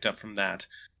kind of picked up from that.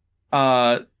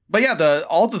 But yeah,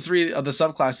 all the three of the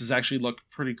subclasses actually look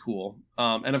pretty cool.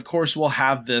 And of course, we'll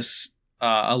have this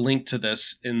a link to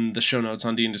this in the show notes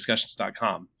on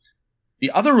dndiscussions.com. The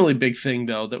other really big thing,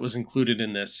 though, that was included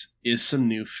in this is some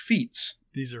new feats.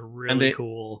 These are really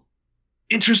cool.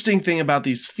 Interesting thing about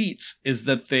these feats is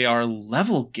that they are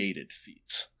level-gated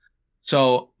feats.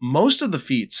 So most of the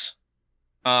feats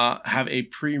have a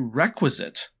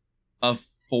prerequisite of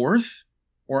 4th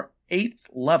or 8th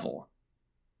level.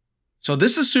 So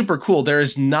this is super cool. There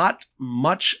is not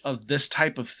much of this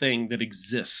type of thing that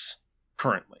exists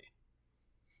currently.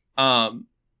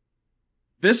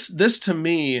 This to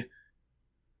me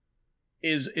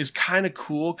is kind of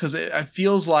cool because it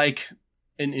feels like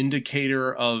an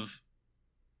indicator of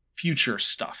future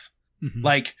stuff.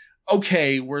 Like,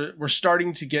 okay, we're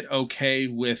starting to get okay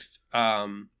with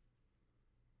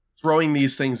throwing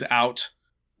these things out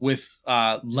with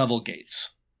level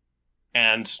gates.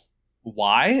 And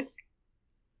why?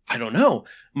 I don't know.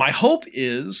 My hope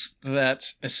is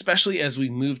that, especially as we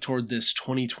move toward this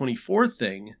 2024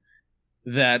 thing,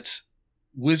 that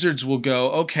Wizards will go,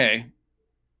 okay,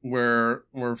 we're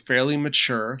fairly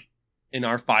mature in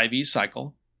our 5e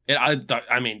cycle.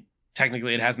 I mean,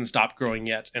 technically it hasn't stopped growing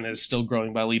yet and is still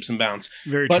growing by leaps and bounds.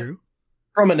 Very true.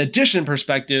 From an edition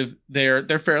perspective,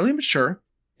 they're fairly mature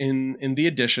in the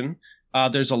edition.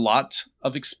 There's a lot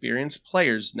of experienced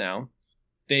players now.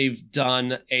 They've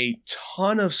done a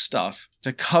ton of stuff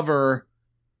to cover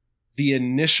the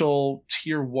initial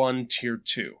tier 1, tier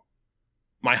 2.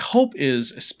 My hope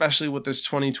is, especially with this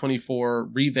 2024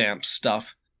 revamp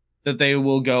stuff, that they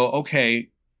will go, okay,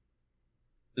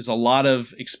 there's a lot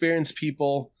of experienced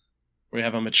people. We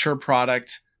have a mature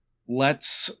product.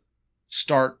 Let's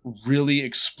start really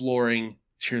exploring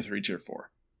tier 3, tier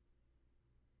 4.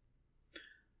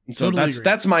 And so totally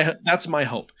that's my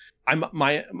hope.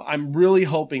 I'm really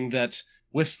hoping that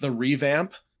with the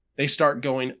revamp, they start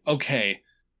going, okay,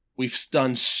 we've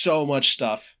done so much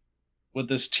stuff with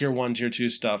this tier 1, tier 2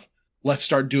 stuff. Let's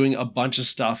start doing a bunch of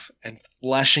stuff and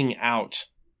fleshing out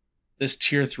this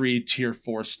tier 3, tier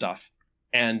 4 stuff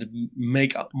and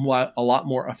make a lot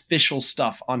more official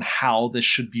stuff on how this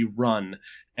should be run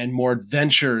and more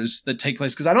adventures that take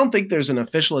place. Because I don't think there's an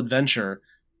official adventure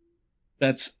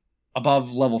that's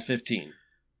above level 15.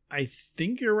 I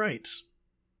think you're right.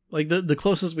 Like the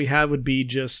closest we have would be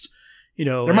just,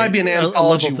 there might be an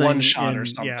anthology one shot or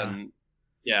something.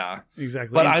 Yeah,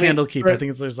 exactly. But Candlekeep, I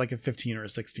think there's like a 15 or a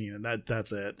 16, and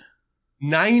that's it.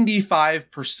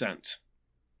 95%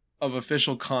 of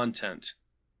official content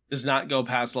does not go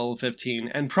past level 15,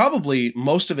 and probably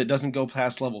most of it doesn't go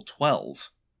past level 12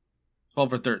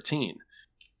 or 13.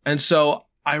 And so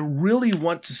I really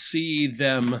want to see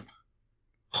them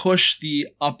push the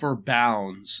upper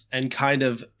bounds and kind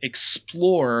of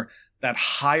explore that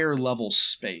higher level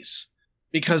space,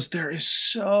 because there is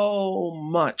so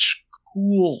much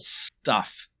cool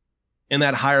stuff in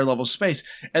that higher level space.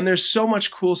 And there's so much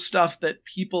cool stuff that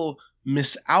people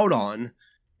miss out on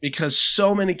because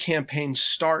so many campaigns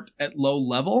start at low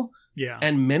level. Yeah.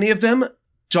 And many of them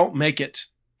don't make it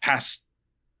past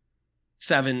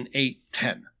 7, 8,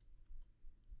 10.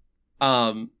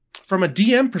 From a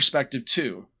DM perspective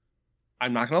too,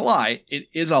 I'm not going to lie, it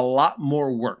is a lot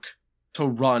more work to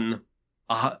run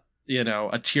a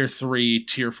tier 3,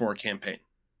 tier 4 campaign.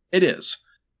 It is.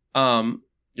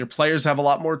 Your players have a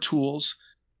lot more tools.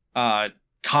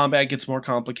 Combat gets more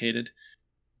complicated.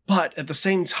 But at the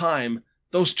same time,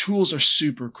 those tools are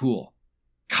super cool.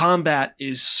 Combat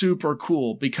is super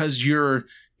cool because you're,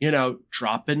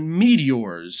 dropping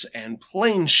meteors and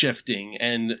plane shifting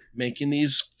and making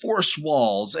these force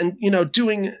walls and,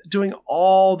 doing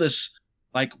all this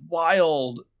like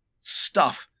wild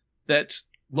stuff that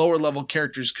lower level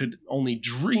characters could only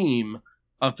dream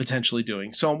of potentially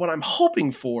doing. So what I'm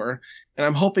hoping for, and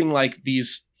I'm hoping like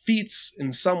these feats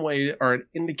in some way are an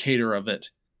indicator of it,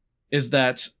 is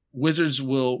that Wizards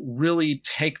will really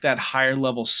take that higher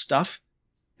level stuff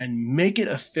and make it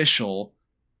official,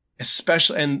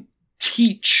 especially, and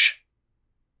teach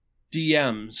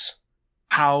DMs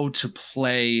how to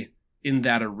play in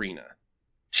that arena.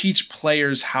 Teach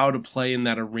players how to play in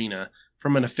that arena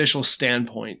from an official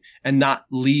standpoint and not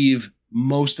leave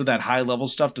most of that high level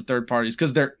stuff to third parties,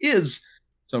 because there is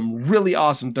some really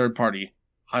awesome third party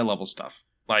high level stuff.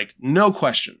 Like, no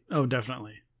question. Oh,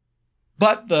 definitely.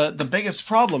 But the biggest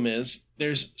problem is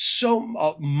there's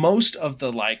most of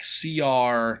the like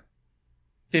CR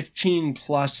 15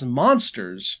 plus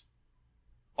monsters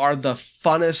are the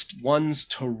funnest ones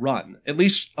to run, at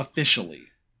least officially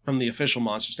from the official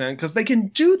monster stand, because they can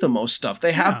do the most stuff.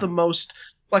 They have the most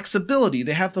flexibility.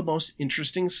 They have the most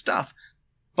interesting stuff.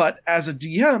 But as a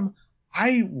DM,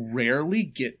 I rarely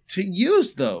get to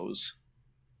use those.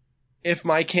 If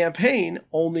my campaign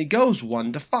only goes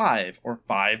 1 to 5 or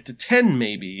 5 to 10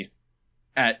 maybe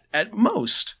at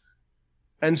most.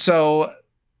 And so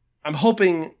I'm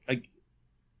hoping, like,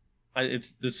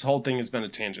 this whole thing has been a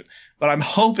tangent, but I'm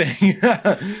hoping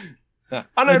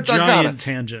a giant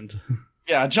tangent.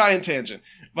 Yeah, a giant tangent.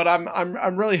 But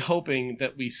I'm really hoping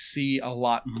that we see a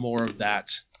lot more of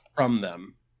that from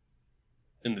them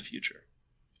in the future.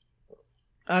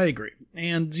 I agree.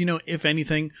 And, if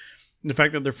anything, the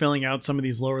fact that they're filling out some of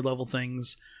these lower level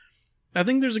things, I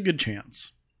think there's a good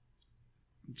chance.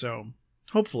 So,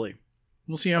 hopefully.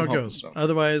 We'll see how it goes. So.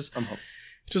 Otherwise,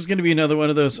 it's just going to be another one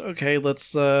of those, okay,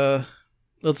 let's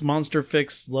monster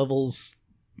fix levels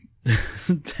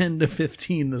 10 to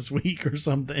 15 this week or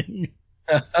something.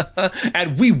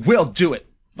 And we will do it,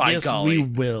 by golly. We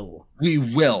will. We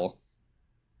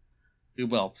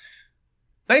will.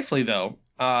 Thankfully, though,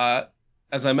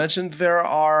 as I mentioned, there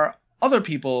are other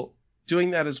people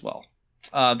doing that as well.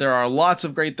 There are lots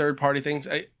of great third-party things.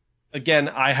 I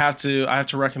have to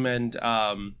recommend,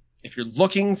 if you're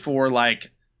looking for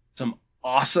like some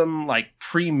awesome, like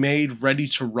pre-made,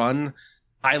 ready-to-run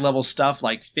high-level stuff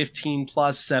like 15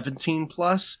 plus, 17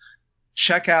 plus,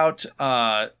 check out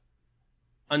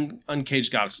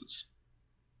Uncaged Goddesses.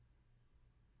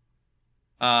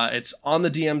 It's on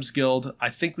the DM's Guild. I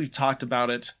think we've talked about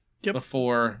it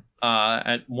before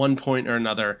at one point or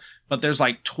another, but there's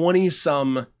like 20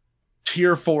 some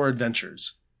tier 4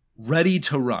 adventures ready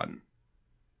to run.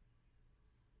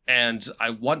 And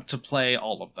I want to play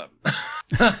all of them.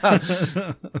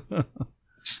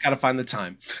 Just got to find the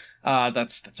time.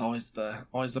 That's always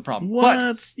the problem.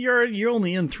 What? But you're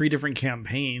only in 3 different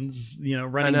campaigns,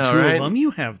 running 2 of them.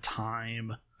 You have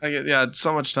time. It's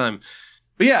so much time.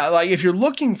 But yeah, like if you're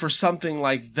looking for something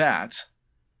like that,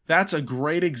 that's a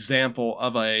great example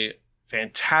of a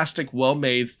fantastic,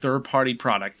 well-made third-party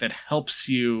product that helps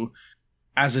you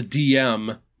as a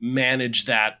DM manage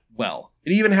that well.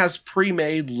 It even has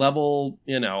pre-made level,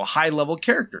 high-level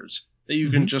characters that you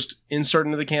can just insert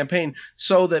into the campaign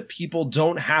so that people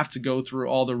don't have to go through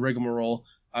all the rigmarole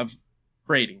of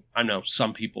creating. I know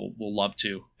some people will love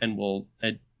to and will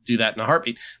do that in a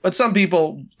heartbeat, but some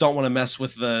people don't want to mess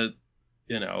with the,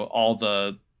 all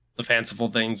the fanciful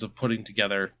things of putting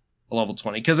together a level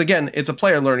 20. Because again, it's a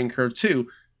player learning curve too,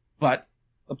 but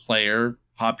the player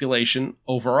population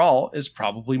overall is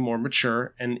probably more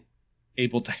mature and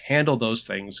able to handle those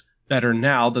things better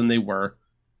now than they were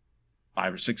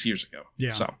 5 or 6 years ago.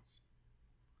 Yeah. So,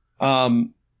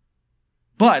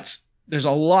 but there's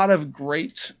a lot of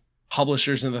great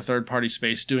publishers in the third party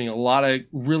space doing a lot of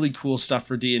really cool stuff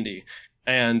for D&D.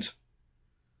 And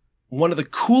one of the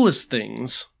coolest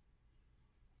things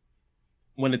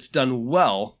when it's done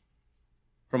well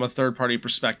from a third party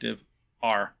perspective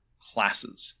are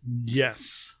classes.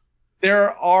 Yes.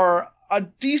 There are a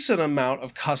decent amount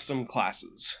of custom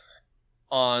classes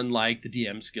on like the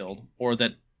DM's Guild or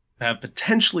that have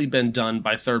potentially been done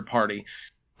by third party.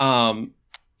 Some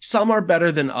are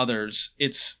better than others.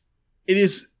 It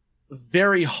is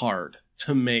very hard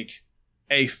to make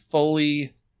a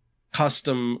fully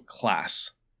custom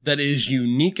class that is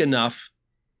unique enough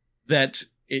that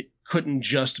it couldn't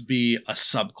just be a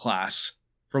subclass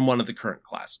from one of the current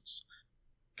classes.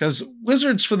 Because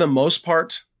Wizards, for the most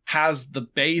part, has the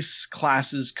base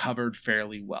classes covered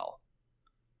fairly well.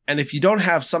 And if you don't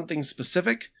have something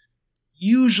specific,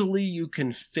 usually you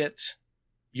can fit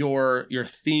your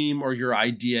theme or your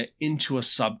idea into a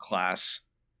subclass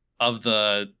of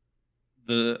the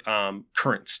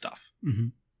current stuff. Mm-hmm.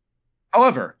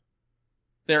 However,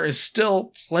 there is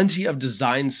still plenty of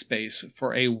design space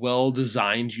for a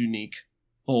well-designed, unique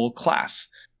full class.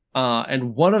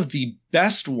 And one of the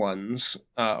best ones,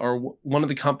 or one of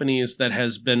the companies that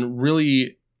has been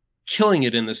really killing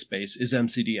it in this space, is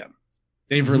MCDM.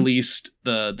 They've Mm-hmm. released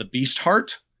the Beast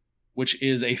Heart, which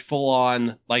is a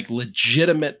full-on, like,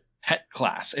 legitimate pet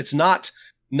class. It's not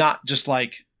just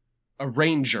like a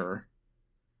ranger.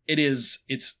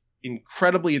 It's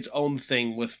incredibly its own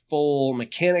thing with full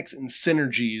mechanics and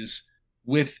synergies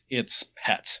with its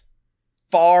pet.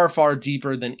 Far, far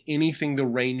deeper than anything the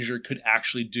ranger could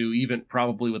actually do, even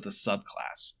probably with a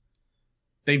subclass.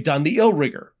 They've done the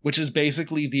Illrigger, which is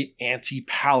basically the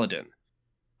anti-paladin.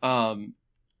 And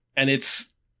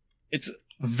it's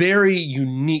very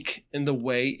unique in the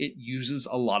way it uses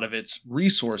a lot of its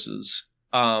resources,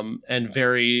 and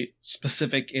very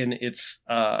specific in its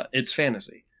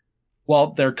fantasy.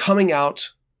 Well, they're coming out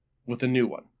with a new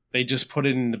one. They just put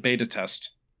it in the beta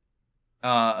test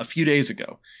a few days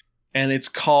ago, and it's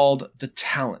called the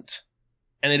Talent.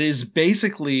 And it is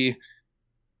basically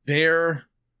their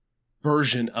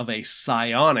version of a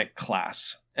psionic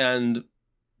class. And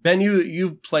Ben,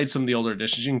 you've played some of the older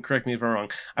editions. You can correct me if I'm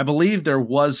wrong. I believe there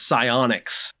was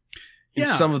psionics in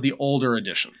some of the older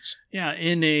editions. Yeah,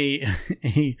 in a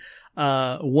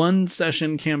one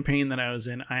session campaign that I was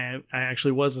in, I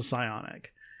actually was a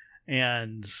psionic,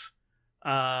 and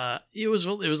it was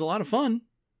a lot of fun.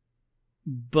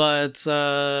 But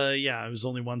yeah, it was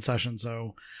only one session,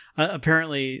 so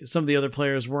apparently some of the other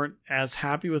players weren't as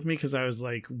happy with me because I was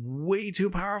like way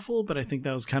too powerful. But I think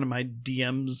that was kind of my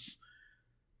DM's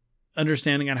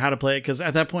understanding on how to play it, because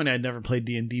at that point I'd never played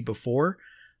D&D before,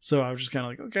 so I was just kind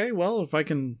of like, okay, well, if I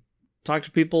can talk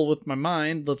to people with my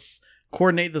mind, let's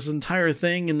coordinate this entire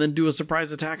thing and then do a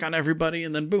surprise attack on everybody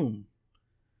and then boom.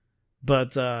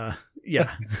 But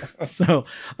yeah, so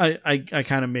I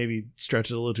kind of maybe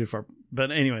stretched it a little too far,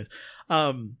 but anyways,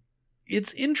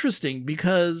 it's interesting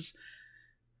because,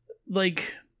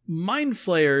 like, mind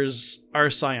flayers are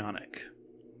psionic.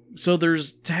 So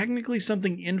there's technically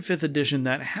something in 5th edition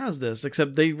that has this,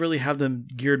 except they really have them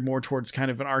geared more towards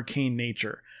kind of an arcane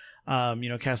nature,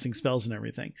 casting spells and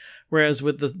everything. Whereas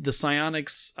with the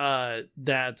psionics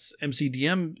that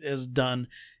MCDM has done,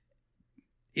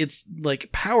 it's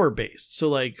like power based. So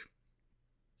like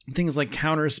things like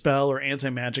counter spell or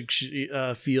anti-magic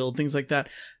field, things like that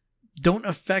don't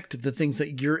affect the things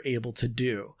that you're able to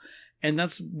do. And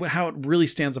that's how it really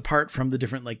stands apart from the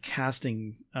different like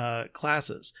casting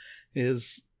classes,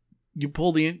 is you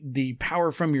pull the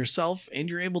power from yourself and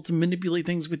you're able to manipulate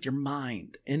things with your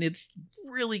mind. And it's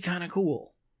really kind of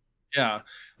cool. Yeah.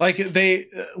 Like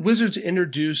Wizards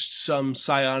introduced some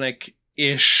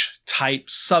psionic-ish type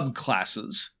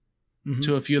subclasses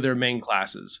to a few of their main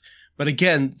classes. But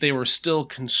again, they were still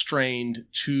constrained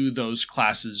to those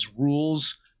classes'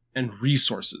 rules and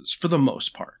resources for the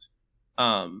most part.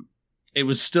 It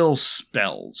was still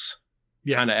spells,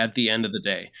 kind of at the end of the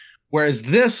day. Whereas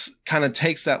this kind of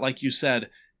takes that, like you said,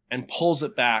 and pulls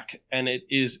it back, and it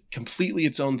is completely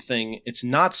its own thing. It's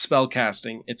not spell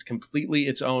casting. It's completely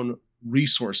its own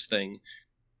resource thing.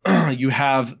 You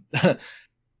have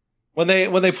when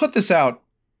they put this out,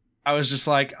 I was just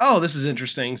like, oh, this is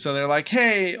interesting. So they're like,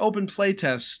 hey, open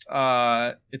playtest.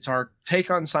 It's our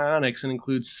take on psionics and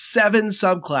includes 7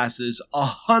 subclasses,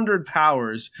 100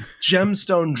 powers,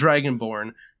 gemstone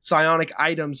dragonborn, psionic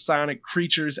items, psionic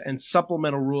creatures, and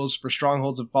supplemental rules for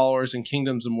strongholds and followers and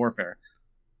kingdoms and warfare.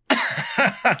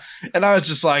 And I was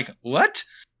just like, what?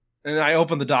 And I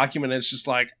opened the document and it's just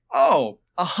like, oh,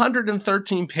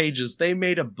 113 pages. They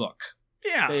made a book.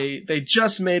 Yeah. They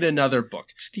just made another book.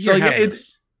 So yeah,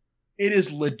 it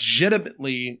is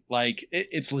legitimately like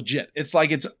it's legit. It's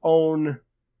like its own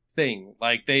thing.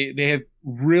 Like they have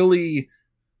really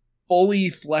fully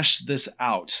fleshed this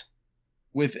out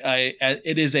with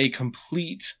it is a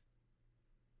complete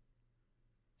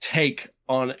take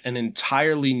on an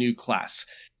entirely new class.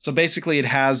 So basically it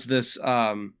has this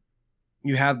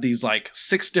you have these like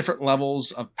 6 different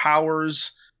levels of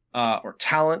powers or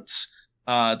talents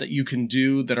that you can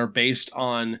do that are based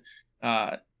on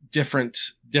different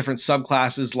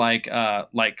subclasses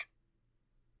like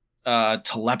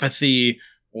telepathy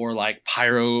or like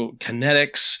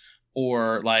pyrokinetics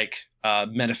or like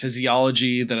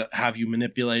metaphysiology that have you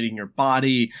manipulating your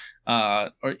body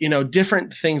or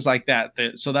different things like that.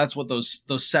 So that's what those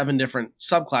 7 different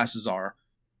subclasses are.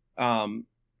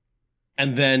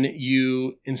 And then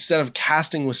you, instead of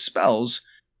casting with spells,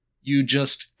 you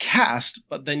just cast,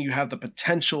 but then you have the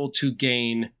potential to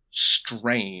gain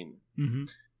strain. Mm-hmm.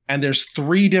 And there's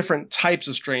 3 different types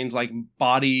of strains, like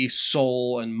body,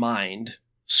 soul, and mind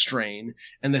strain.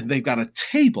 And then they've got a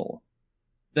table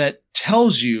that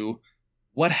tells you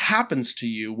what happens to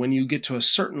you when you get to a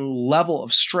certain level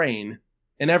of strain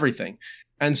and everything.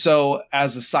 And so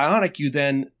as a psionic, you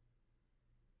then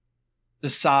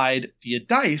decide via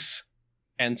dice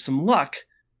and some luck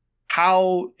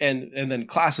how, and then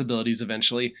class abilities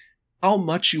eventually, how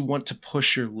much you want to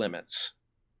push your limits.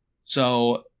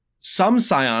 So some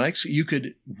psionics, you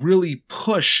could really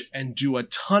push and do a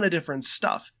ton of different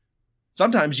stuff.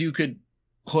 Sometimes you could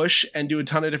push and do a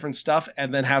ton of different stuff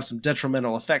and then have some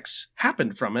detrimental effects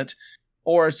happen from it.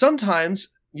 Or sometimes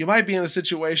you might be in a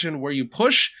situation where you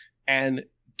push and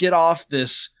get off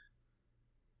this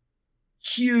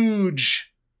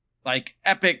huge, like,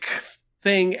 epic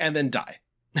thing and then die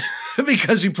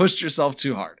because you pushed yourself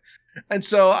too hard. And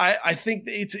so I think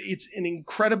it's an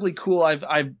incredibly cool.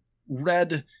 I've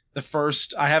read the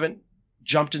first. I haven't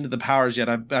jumped into the powers yet.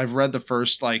 I've read the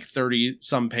first like 30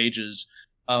 some pages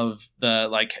of the,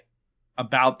 like,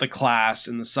 about the class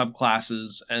and the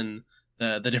subclasses and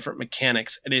the different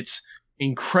mechanics, and it's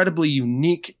incredibly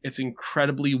unique. It's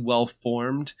incredibly well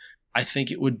formed. I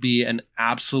think it would be an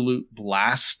absolute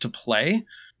blast to play.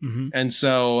 Mm-hmm. And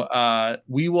so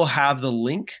we will have the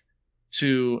link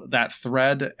to that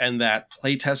thread and that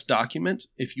playtest document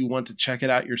if you want to check it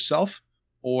out yourself,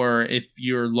 or if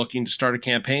you're looking to start a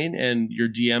campaign and your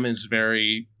DM is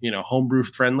very, homebrew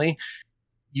friendly.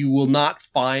 You will not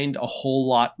find a whole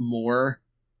lot more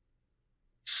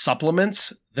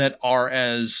supplements that are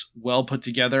as well put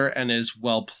together and as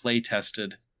well play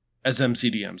tested as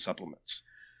MCDM supplements.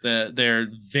 They're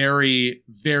very,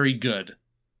 very good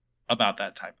about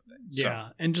that type of thing. Yeah,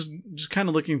 so. And just kind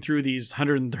of looking through these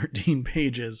 113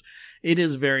 pages, it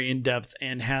is very in depth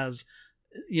and has,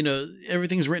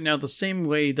 everything's written out the same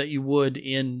way that you would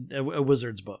in a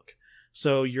wizard's book.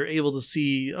 So you're able to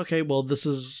see, okay, well, this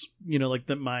is, like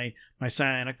my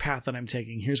psionic path that I'm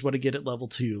taking. Here's what I get at level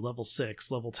 2, level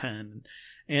 6, level 10.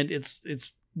 And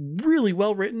it's really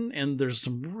well written, and there's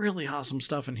some really awesome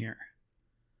stuff in here.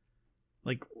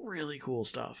 Like, really cool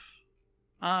stuff.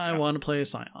 I want to play a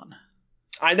scion.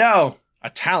 I know. A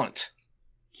talent.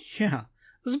 Yeah.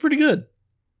 This is pretty good.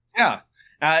 Yeah.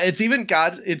 It's even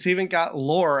got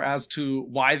lore as to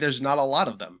why there's not a lot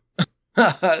of them.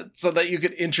 So that you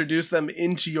could introduce them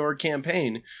into your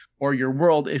campaign or your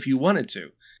world if you wanted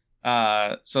to.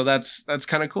 So that's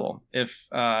kind of cool if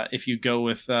you go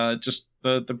with just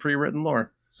the pre-written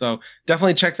lore. So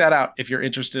definitely check that out if you're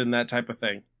interested in that type of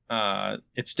thing.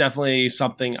 It's definitely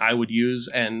something I would use,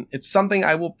 and it's something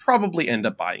I will probably end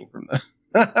up buying from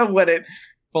them when it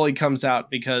fully comes out,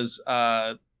 because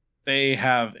they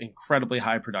have incredibly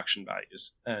high production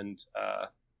values, and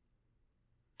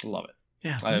love it.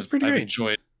 Yeah, this is pretty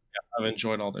great. I've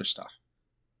enjoyed all their stuff.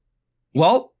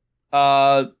 Well,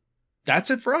 that's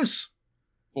it for us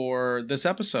for this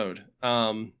episode.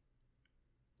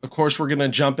 Of course, we're going to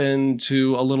jump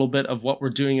into a little bit of what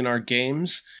we're doing in our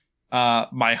games.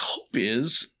 My hope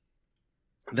is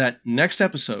that next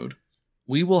episode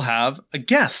we will have a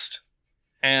guest,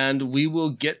 and we will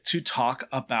get to talk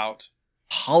about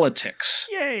politics.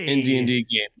 Yay! In D&D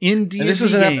games. In D&D this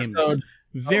is an episode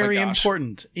very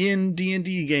important in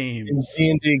D&D games.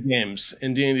 In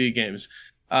D&D games.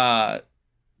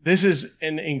 This is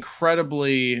an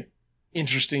incredibly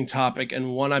interesting topic,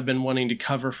 and one I've been wanting to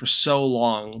cover for so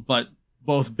long, but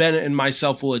both Ben and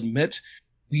myself will admit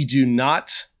we do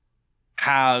not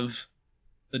have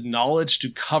the knowledge to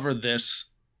cover this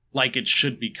like it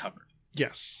should be covered.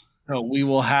 Yes. So we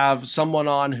will have someone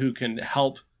on who can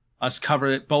help us cover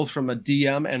it both from a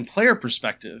DM and player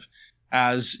perspective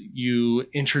as you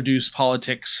introduce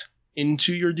politics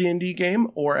into your D&D game,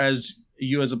 or as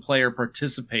you as a player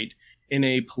participate in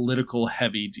a political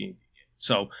heavy D&D game.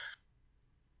 So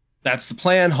that's the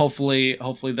plan. Hopefully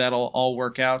that'll all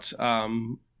work out.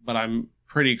 But I'm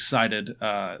pretty excited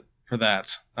for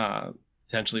that,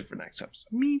 potentially for next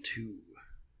episode. Me too.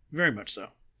 Very much so.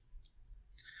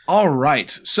 All right.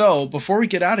 So before we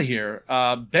get out of here,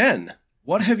 Ben,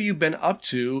 what have you been up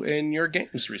to in your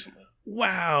games recently?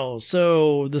 Wow.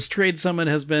 So this trade summit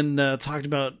has been talked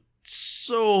about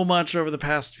so much over the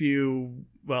past few,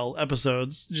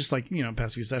 episodes, just like,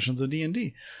 past few sessions of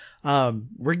D&D.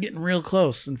 We're getting real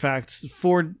close. In fact,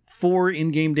 four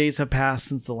in-game days have passed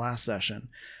since the last session.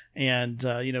 And,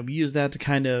 we used that to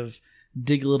kind of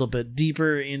dig a little bit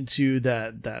deeper into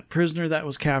that prisoner that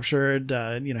was captured,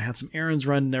 had some errands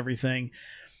run and everything.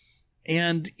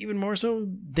 And even more so,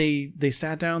 they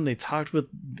sat down, they talked with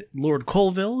Lord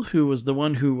Colville, who was the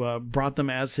one who brought them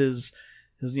as his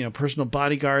personal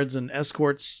bodyguards and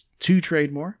escorts to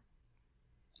Trademore.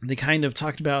 They kind of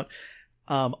talked about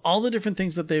all the different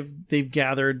things that they've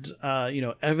gathered,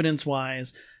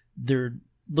 evidence-wise. They're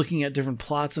looking at different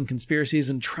plots and conspiracies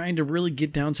and trying to really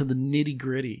get down to the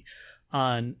nitty-gritty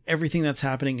on everything that's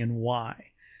happening and why.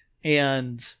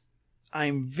 And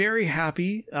I'm very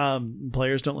happy.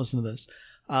 Players, don't listen to this.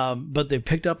 But they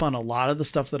picked up on a lot of the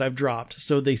stuff that I've dropped.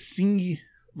 So they see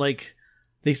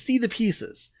the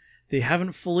pieces. They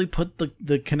haven't fully put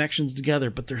the connections together,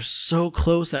 but they're so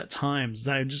close at times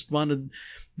that I just wanted to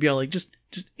be able just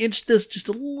inch this just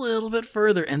a little bit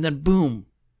further, and then boom,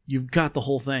 you've got the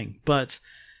whole thing. But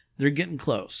they're getting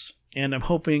close. And I'm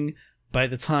hoping by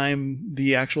the time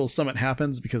the actual summit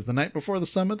happens, because the night before the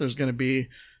summit, there's going to be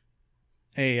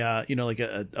a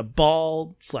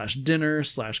ball / dinner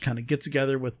 / kind of get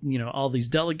together with all these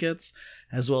delegates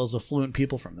as well as affluent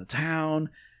people from the town.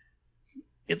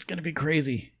 It's going to be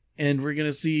crazy, and we're going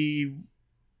to see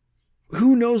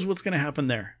who knows what's going to happen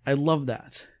there. I love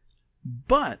that.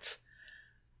 But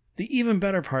the even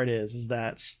better part is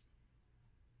that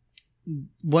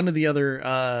one of the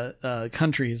other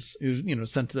countries who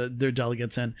sent their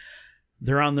delegates in,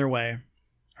 they're on their way.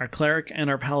 Our cleric and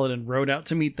our paladin rode out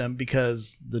to meet them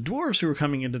because the dwarves who were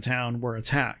coming into town were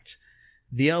attacked.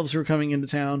 The elves who were coming into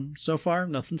town, so far,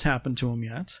 nothing's happened to them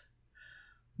yet.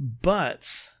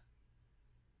 But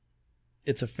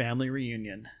it's a family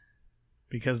reunion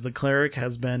because the cleric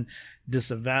has been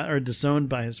disowned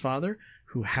by his father,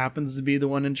 who happens to be the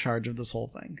one in charge of this whole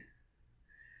thing.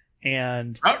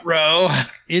 And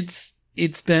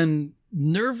it's been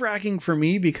nerve-wracking for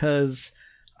me because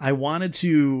I wanted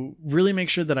to really make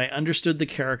sure that I understood the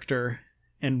character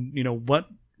and, what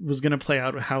was going to play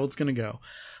out, how it's going to go.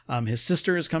 His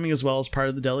sister is coming as well as part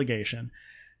of the delegation.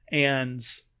 And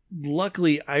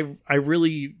luckily, I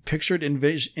really pictured and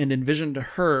envisioned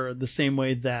her the same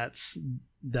way that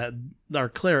our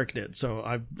cleric did. So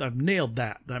I've nailed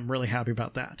that. I'm really happy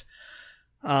about that.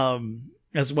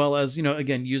 As well as,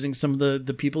 again, using some of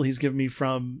the people he's given me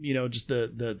from, just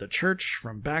the church,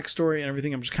 from backstory and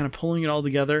everything. I'm just kind of pulling it all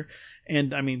together.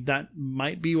 And I mean, that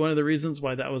might be one of the reasons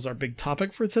why that was our big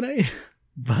topic for today.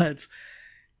 But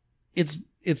it's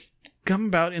come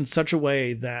about in such a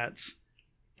way that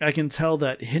I can tell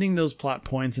that hitting those plot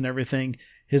points and everything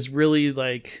has really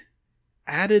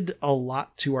added a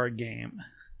lot to our game.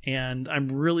 And I'm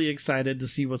really excited to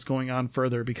see what's going on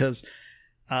further because,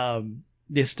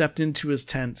 they stepped into his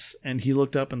tent and he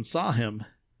looked up and saw him.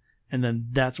 And then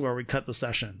that's where we cut the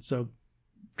session. So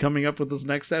coming up with this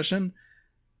next session,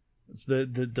 it's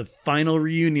the final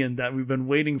reunion that we've been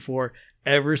waiting for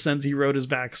ever since he wrote his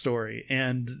backstory.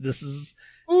 And this is,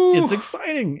 it's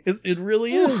exciting. It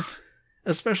really is.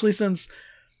 Especially since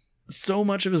so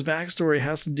much of his backstory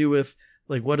has to do with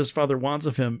what his father wants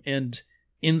of him. And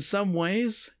in some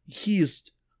ways,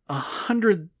 he's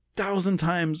 100,000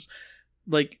 times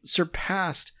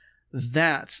surpassed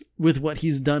that with what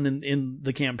he's done in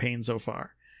the campaign so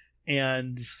far.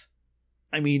 And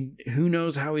I mean, who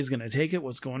knows how he's going to take it,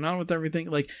 what's going on with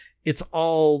everything. It's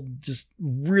all just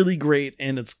really great,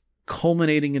 and it's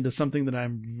culminating into something that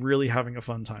I'm really having a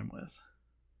fun time with.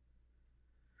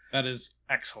 That is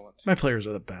excellent. My players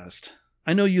are the best.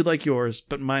 I know you like yours,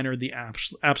 but mine are the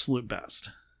absolute best.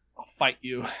 I'll fight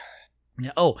you.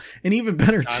 Yeah. Oh, and even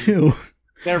better too.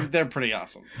 They're pretty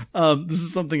awesome. This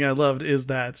is something I loved is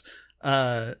that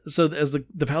so as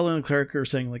the paladin and cleric are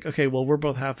saying okay, well, we're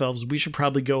both half elves, we should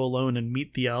probably go alone and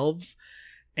meet the elves.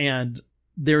 And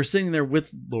they're sitting there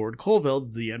with Lord Colville,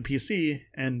 the NPC,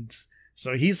 and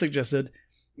so he suggested,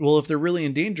 well, if they're really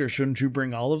in danger, shouldn't you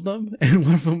bring all of them? And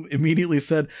one of them immediately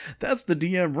said, that's the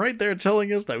DM right there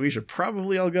telling us that we should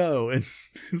probably all go. And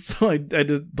so I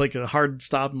did a hard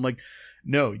stop. I'm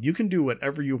no, you can do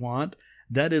whatever you want.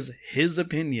 That is his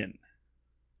opinion.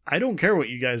 I don't care what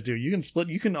you guys do. You can split.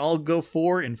 You can all go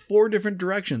in 4 different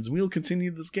directions. We'll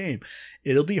continue this game.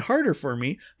 It'll be harder for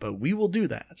me, but we will do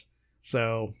that.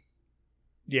 So,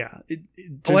 yeah.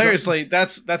 Hilariously,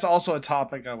 that's also a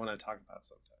topic I want to talk about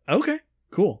sometime. Okay,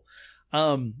 cool.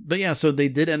 But yeah, so they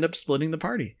did end up splitting the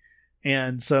party.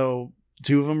 And so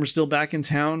 2 of them are still back in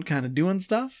town kind of doing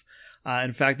stuff.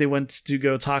 In fact, they went to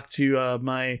go talk to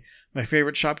my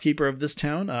favorite shopkeeper of this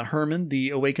town, Herman, the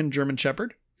awakened German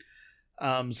Shepherd.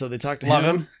 So they talked to him. Love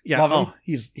him. Yeah. Love him.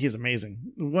 He's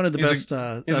amazing. One of the best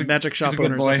magic shop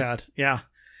owners I've had. Yeah.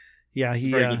 Yeah.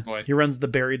 He runs the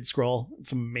Buried Scroll.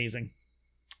 It's amazing.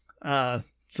 So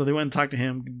they went and talked to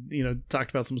him,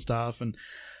 talked about some stuff and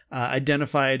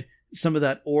identified some of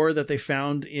that ore that they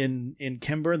found in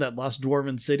Kimber, that lost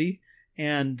dwarven city,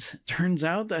 and turns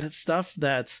out that it's stuff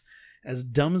that's, as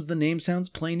dumb as the name sounds,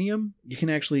 planium. You can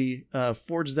actually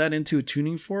forge that into a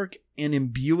tuning fork and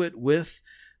imbue it with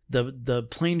the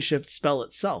plane shift spell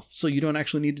itself, so you don't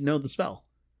actually need to know the spell.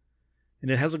 And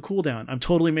it has a cooldown. I'm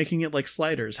totally making it like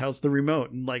Sliders. How's the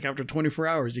remote? And like after 24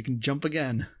 hours, you can jump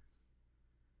again.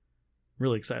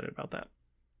 Really excited about that.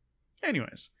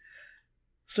 Anyways.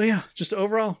 So yeah, just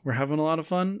overall, we're having a lot of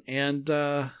fun. And,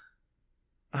 oh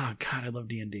God, I love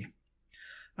D&D.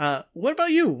 What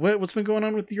about you? What's been going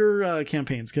on with your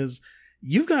campaigns? Because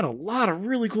you've got a lot of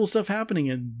really cool stuff happening.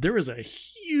 And there was a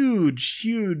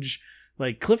huge,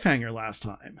 like, cliffhanger last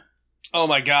time. Oh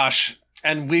my gosh.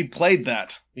 And we played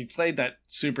that. We played that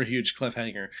super huge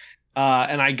cliffhanger.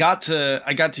 And I got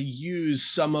to use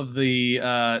some of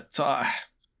the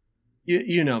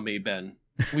you know me, Ben.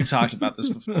 We've talked about this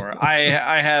before.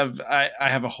 I have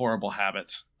a horrible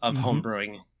habit of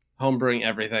homebrewing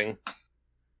everything,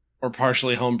 or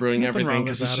partially homebrewing everything,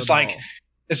 because it's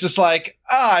just like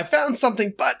I found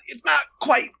something, but it's not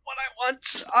quite what I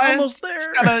want. I'm almost there.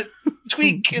 Just gotta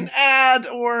tweak and add,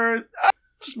 or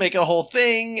just make it a whole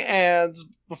thing, and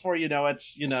before you know it,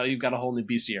 you've got a whole new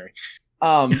bestiary.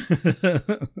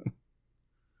 But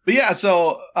yeah,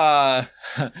 so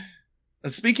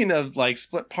speaking of like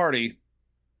split party,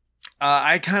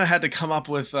 I kind of had to come up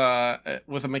with a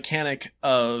mechanic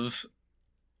of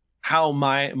how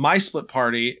my split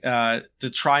party to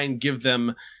try and give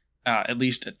them at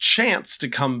least a chance to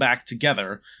come back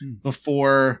together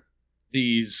before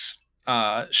these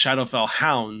Shadowfell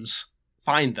hounds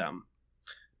find them.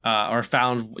 Or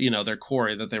found, their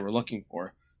quarry that they were looking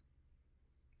for.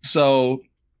 So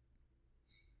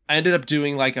I ended up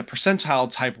doing like a percentile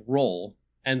type roll,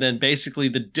 and then basically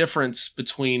the difference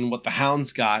between what the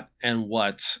hounds got and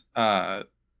what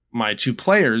my two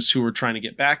players who were trying to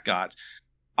get back got,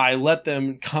 I let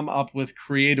them come up with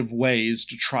creative ways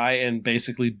to try and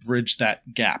basically bridge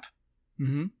that gap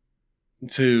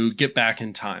to get back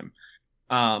in time.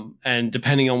 And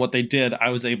depending on what they did, I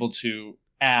was able to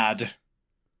add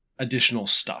additional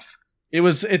stuff.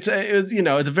 It's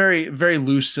a very, very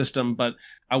loose system, but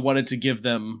I wanted to give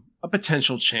them a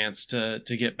potential chance to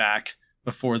get back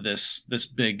before this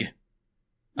big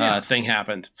thing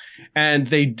happened. And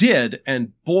they did,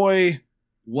 and boy,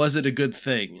 was it a good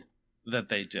thing that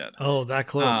they did. Oh, that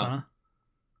close, huh?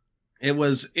 It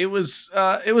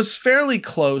was fairly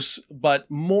close, but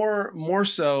more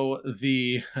so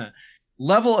the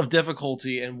level of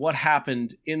difficulty and what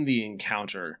happened in the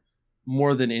encounter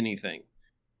more than anything.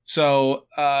 So,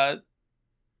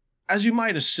 as you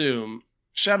might assume,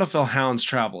 Shadowfell hounds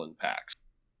travel in packs.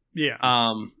 Yeah.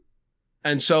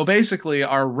 And so basically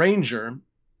our ranger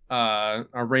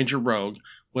rogue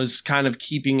was kind of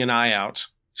keeping an eye out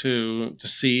to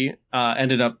see,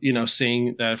 ended up,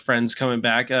 seeing the friends coming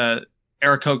back,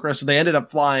 Aarakocra. So they ended up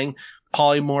flying,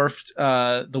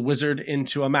 polymorphed, the wizard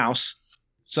into a mouse,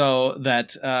 so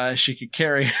that she could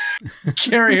carry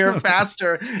her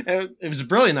faster. And it was a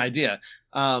brilliant idea.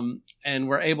 And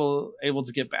we're able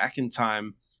to get back in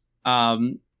time.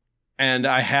 And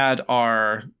I had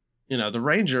our, the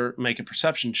ranger make a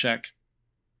perception check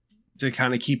to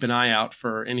kind of keep an eye out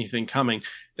for anything coming.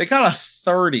 They got a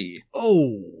 30.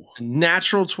 Oh,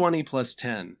 natural 20 plus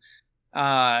 10.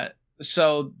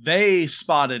 So they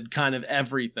spotted kind of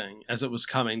everything as it was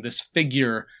coming. This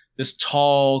figure, this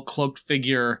tall, cloaked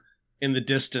figure in the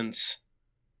distance,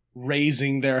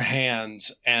 raising their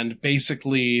hands, and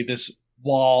basically this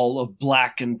wall of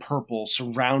black and purple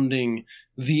surrounding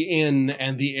the inn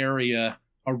and the area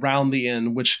around the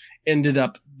inn, which ended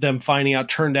up them finding out,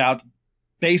 turned out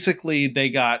basically they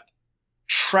got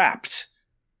trapped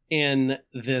in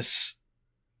this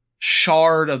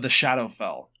shard of the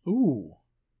Shadowfell. Ooh.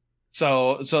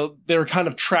 So they were kind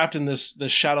of trapped in this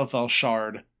Shadowfell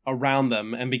shard around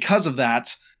them, and because of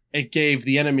that, it gave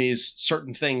the enemies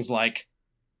certain things like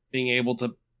being able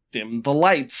to dim the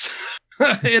lights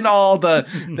in all the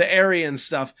area and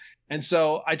stuff. And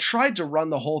so I tried to run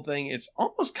the whole thing. It's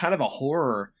almost kind of a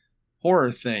horror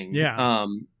thing. Yeah.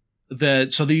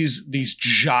 So these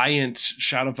giant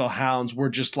Shadowfell hounds were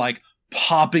just like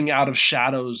popping out of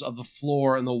shadows of the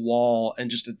floor and the wall and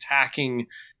just attacking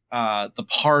the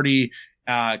party,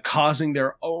 causing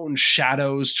their own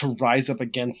shadows to rise up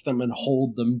against them and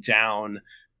hold them down.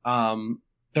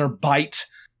 Their bite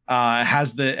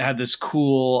had this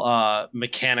cool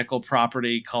mechanical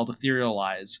property called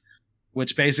Etherealize,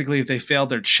 which basically if they failed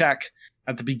their check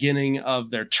at the beginning of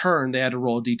their turn, they had to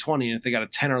roll a d20, and if they got a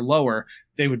 10 or lower,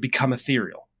 they would become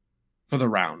ethereal for the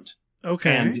round.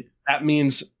 Okay. And that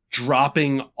means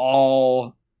dropping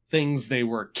all things they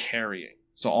were carrying.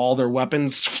 So all their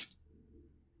weapons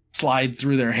slide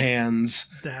through their hands.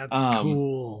 That's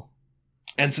cool.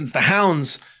 And since the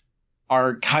hounds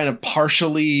are kind of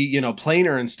partially,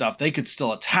 planar and stuff, they could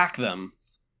still attack them.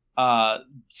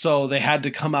 So they had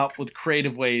to come up with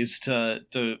creative ways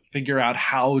to figure out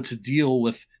how to deal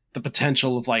with the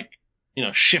potential of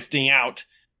shifting out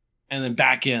and then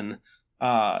back in.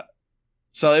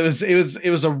 So it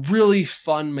was a really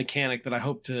fun mechanic that I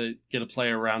hope to get to play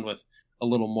around with a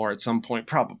little more at some point.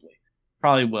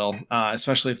 Probably will,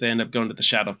 especially if they end up going to the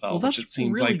Shadowfell, which it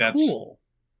seems really like that's cool.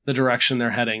 The direction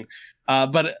they're heading.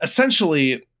 But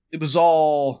essentially, it was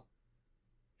all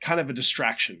kind of a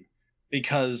distraction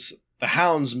because the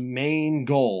Hound's main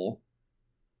goal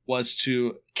was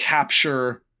to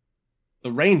capture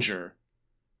the Ranger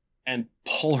and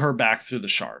pull her back through the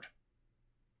shard.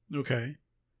 Okay.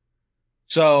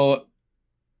 So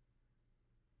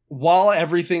while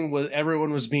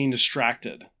everyone was being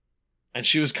distracted, and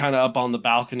she was kind of up on the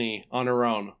balcony on her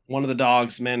own, one of the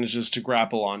dogs manages to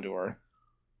grapple onto her,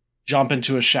 jump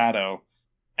into a shadow,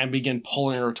 and begin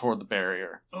pulling her toward the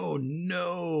barrier. Oh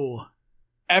no.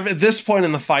 At this point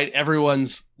in the fight,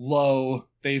 everyone's low.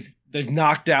 They've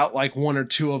knocked out like one or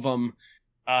two of them.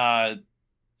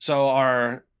 So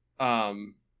our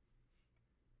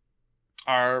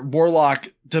warlock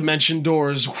dimension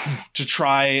doors to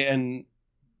try and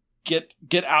get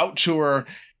out to her,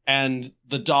 and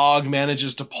the dog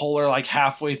manages to pull her like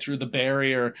halfway through the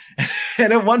barrier.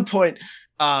 And at one point,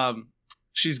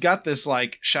 she's got this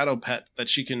like shadow pet that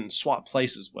she can swap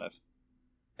places with.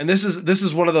 And this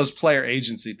is one of those player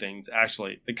agency things,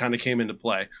 actually, that kind of came into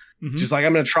play. Mm-hmm. She's like,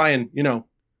 I'm going to try and,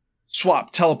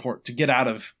 teleport to get out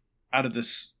of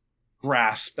this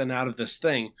grasp and out of this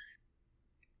thing.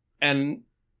 And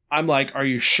I'm like, are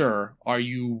you sure? Are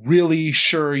you really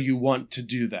sure you want to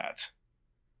do that?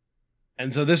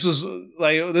 And so this is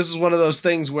one of those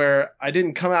things where I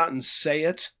didn't come out and say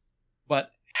it, but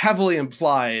heavily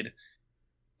implied.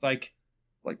 It's like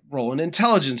roll an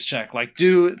intelligence check,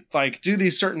 do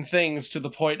these certain things to the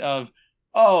point of,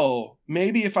 oh,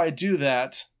 maybe if I do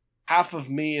that, half of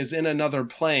me is in another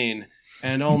plane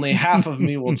and only half of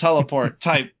me will teleport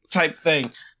type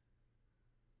thing.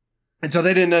 And so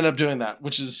they didn't end up doing that,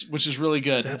 which is really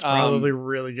good. That's probably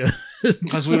really good.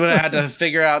 Because we would have had to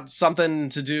figure out something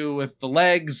to do with the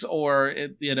legs, or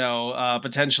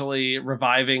potentially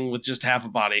reviving with just half a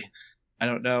body. I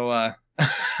don't know.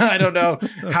 I don't know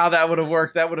how that would have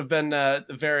worked. That would have been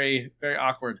very, very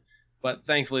awkward. But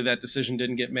thankfully, that decision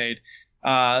didn't get made.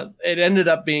 It ended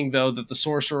up being, though, that the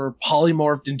sorcerer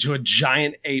polymorphed into a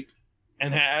giant ape.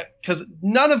 And because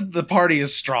none of the party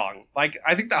is strong. Like,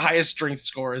 I think the highest strength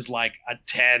score is like a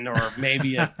 10 or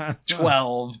maybe a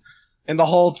 12 in the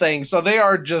whole thing. So they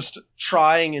are just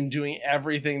trying and doing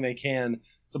everything they can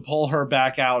to pull her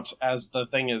back out as the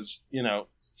thing is,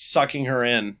 sucking her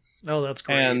in. Oh, that's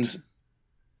great.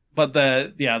 But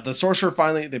the sorcerer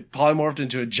finally, they polymorphed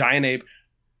into a giant ape,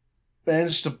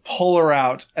 managed to pull her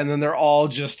out, and then they're all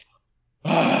just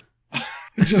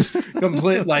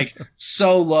complete,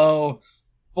 so low,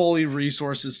 fully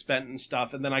resources spent and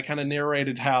stuff. And then I kind of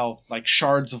narrated how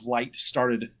shards of light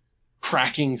started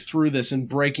cracking through this and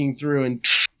breaking through, and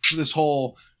this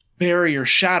whole barrier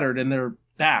shattered, and they're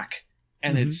back,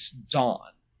 and it's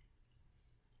dawn.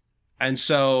 And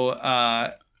so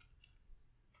I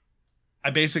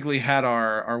basically had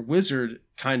our wizard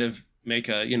kind of make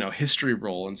a history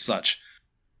roll and such.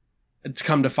 It's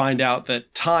come to find out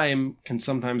that time can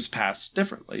sometimes pass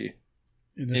differently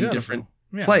in different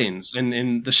planes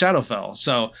in the Shadowfell.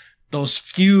 So those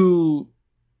few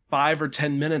 5 or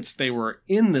 10 minutes they were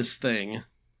in this thing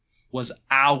was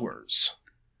hours.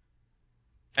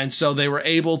 And so they were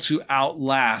able to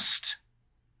outlast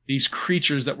these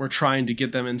creatures that were trying to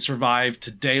get them and survive to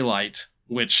daylight,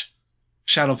 which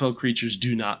Shadowfell creatures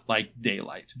do not like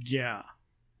daylight. Yeah.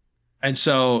 And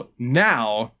so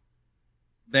now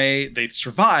they've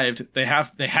survived. They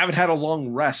haven't had a long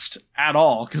rest at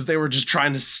all because they were just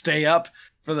trying to stay up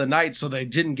for the night so they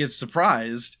didn't get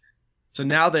surprised. So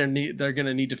now they're going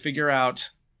to need to figure out,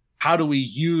 how do we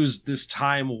use this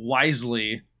time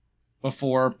wisely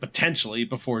before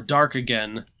dark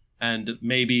again, and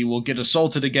maybe we'll get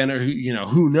assaulted again, or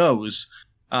who knows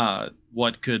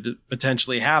what could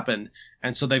potentially happen.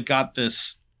 And so they've got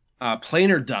this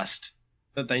planar dust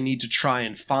that they need to try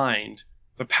and find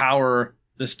to power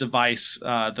this device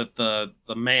that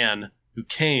the man who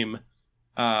came,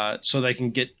 so they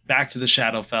can get back to the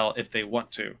Shadowfell if they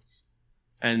want to.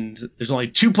 And there's only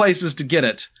 2 places to get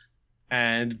it,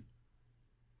 and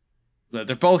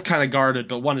they're both kind of guarded,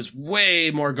 but one is way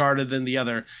more guarded than the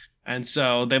other, and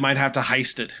so they might have to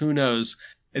heist it. Who knows?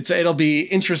 it'll be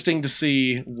interesting to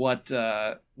see what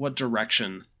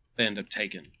direction they end up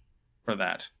taking for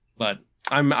that. But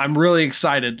I'm really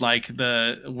excited. Like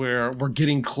we're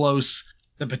getting close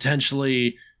to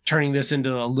potentially turning this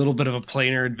into a little bit of a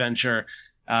planar adventure,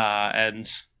 and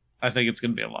I think it's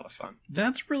going to be a lot of fun.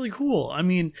 That's really cool. I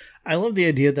mean, I love the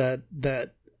idea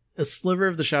that a sliver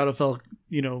of the Shadowfell,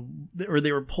 or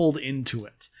they were pulled into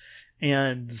it,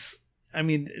 and I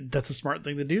mean that's a smart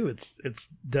thing to do. It's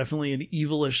definitely an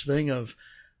evilish thing of,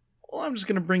 well, I'm just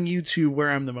going to bring you to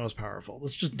where I'm the most powerful.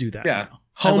 Let's just do that. Yeah, now.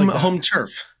 home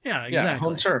turf. Yeah, exactly. Yeah,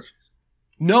 home turf.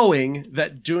 Knowing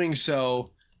that doing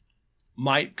so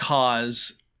might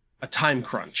cause a time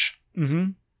crunch.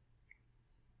 Mm-hmm.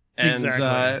 And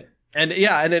exactly. And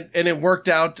it worked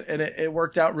out, and it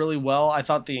worked out really well. I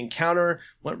thought the encounter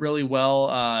went really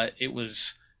well. It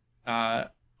was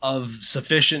of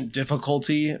sufficient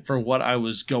difficulty for what I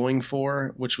was going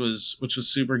for, which was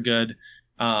super good.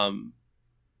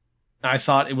 I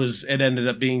thought it ended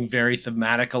up being very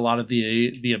thematic. A lot of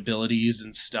the abilities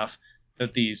and stuff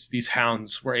that these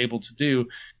hounds were able to do.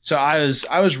 So I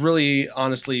was really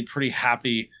honestly pretty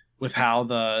happy with how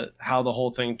the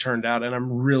whole thing turned out, and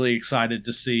I'm really excited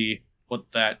to see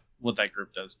what that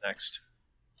group does next.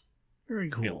 Very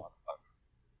cool.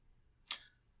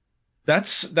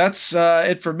 That's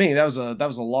it for me. That was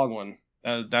a long one.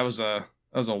 That was a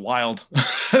wild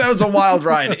that was a wild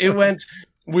ride.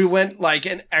 We went like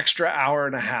an extra hour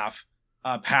and a half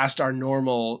past our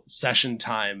normal session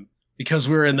time because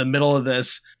we were in the middle of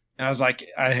this, and I was like,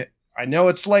 I know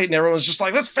it's late, and everyone's just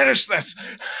like, let's finish this.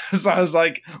 So I was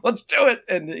like, let's do it.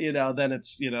 And, then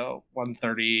it's,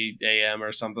 1:30 a.m.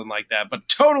 or something like that, but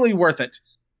totally worth it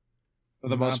for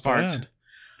the most part. Bad.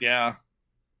 Yeah.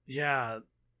 Yeah.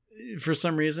 For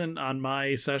some reason on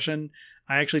my session,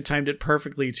 I actually timed it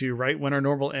perfectly to right when our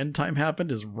normal end time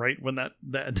happened is right when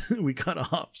that we cut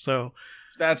off. So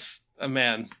that's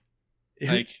man.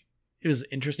 It was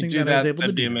interesting that I was able to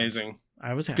do. That'd be amazing.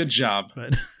 I was happy. Good job.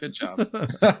 But good job.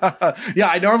 Yeah,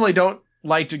 I normally don't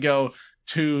like to go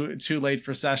too late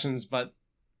for sessions, but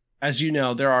as you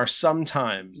know, there are some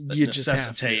times that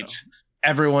necessitate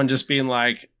everyone just being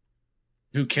like,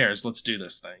 who cares? Let's do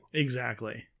this thing.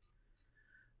 Exactly.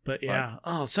 But yeah,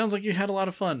 it sounds like you had a lot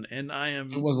of fun, and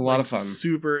it was a lot of fun.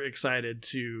 Super excited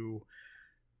to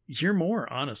hear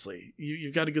more, honestly.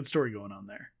 You've got a good story going on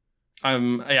there.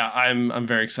 I'm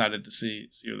very excited to see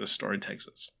where this story takes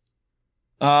us.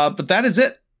 But that is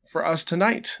it for us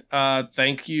tonight.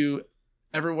 Thank you,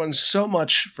 everyone, so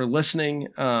much for listening.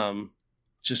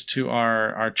 Just to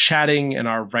our chatting and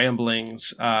our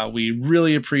ramblings. We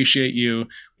really appreciate you.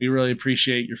 We really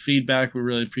appreciate your feedback. We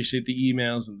really appreciate the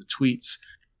emails and the tweets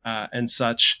and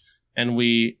such. And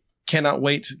we cannot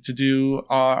wait to do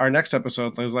our next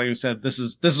episode. Like I said, this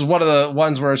is one of the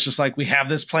ones where it's just like we have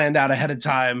this planned out ahead of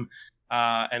time,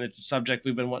 and it's a subject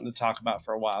we've been wanting to talk about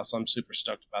for a while. So I'm super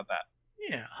stoked about that.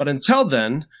 Yeah. But until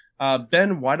then,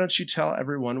 Ben, why don't you tell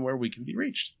everyone where we can be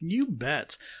reached? You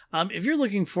bet. If you're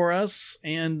looking for us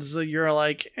and you're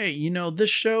like, hey,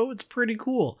 this show, it's pretty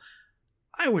cool.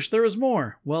 I wish there was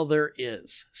more. Well, there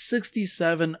is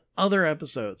 67 other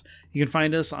episodes. You can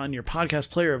find us on your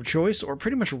podcast player of choice or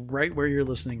pretty much right where you're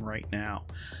listening right now.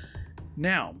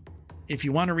 Now, if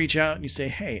you want to reach out and you say,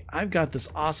 hey, I've got this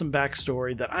awesome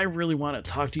backstory that I really want to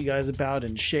talk to you guys about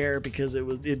and share because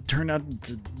it turned out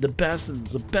to the best and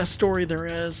it's the best story there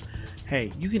is,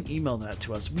 hey, you can email that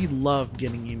to us. We love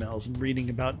getting emails and reading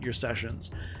about your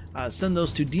sessions. Send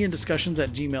those to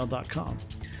dndiscussions@gmail.com.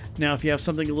 Now, if you have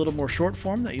something a little more short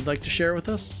form that you'd like to share with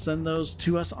us, send those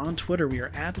to us on Twitter. We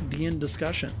are at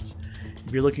dndiscussions.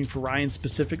 If you're looking for Ryan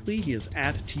specifically, he is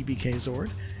at TBKZord.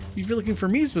 If you're looking for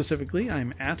me specifically,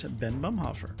 I'm at Ben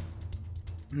Bumhofer.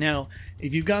 Now,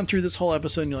 if you've gone through this whole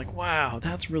episode and you're like, wow,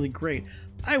 that's really great.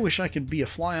 I wish I could be a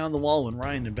fly on the wall when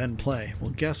Ryan and Ben play.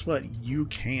 Well, guess what? You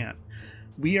can.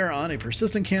 We are on a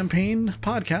persistent campaign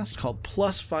podcast called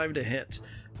 +5 to Hit.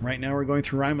 Right now we're going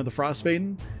through Rime of the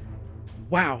Frostmaiden.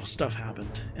 Wow, stuff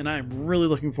happened. And I'm really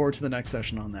looking forward to the next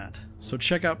session on that. So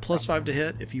check out +5 to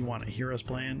Hit if you want to hear us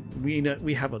playing.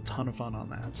 We have a ton of fun on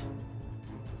that.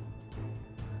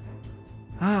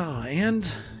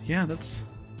 And yeah, that's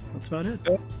about it.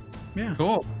 Yeah.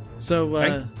 Cool. So,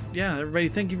 everybody,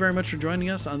 thank you very much for joining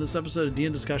us on this episode of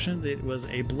DN Discussions. It was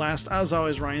a blast. As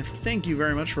always, Ryan, thank you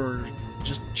very much for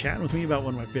just chatting with me about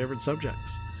one of my favorite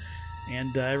subjects.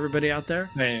 And everybody out there,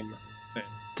 Same.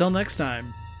 Till next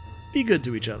time, be good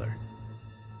to each other.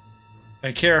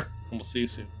 Take care, and we'll see you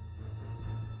soon.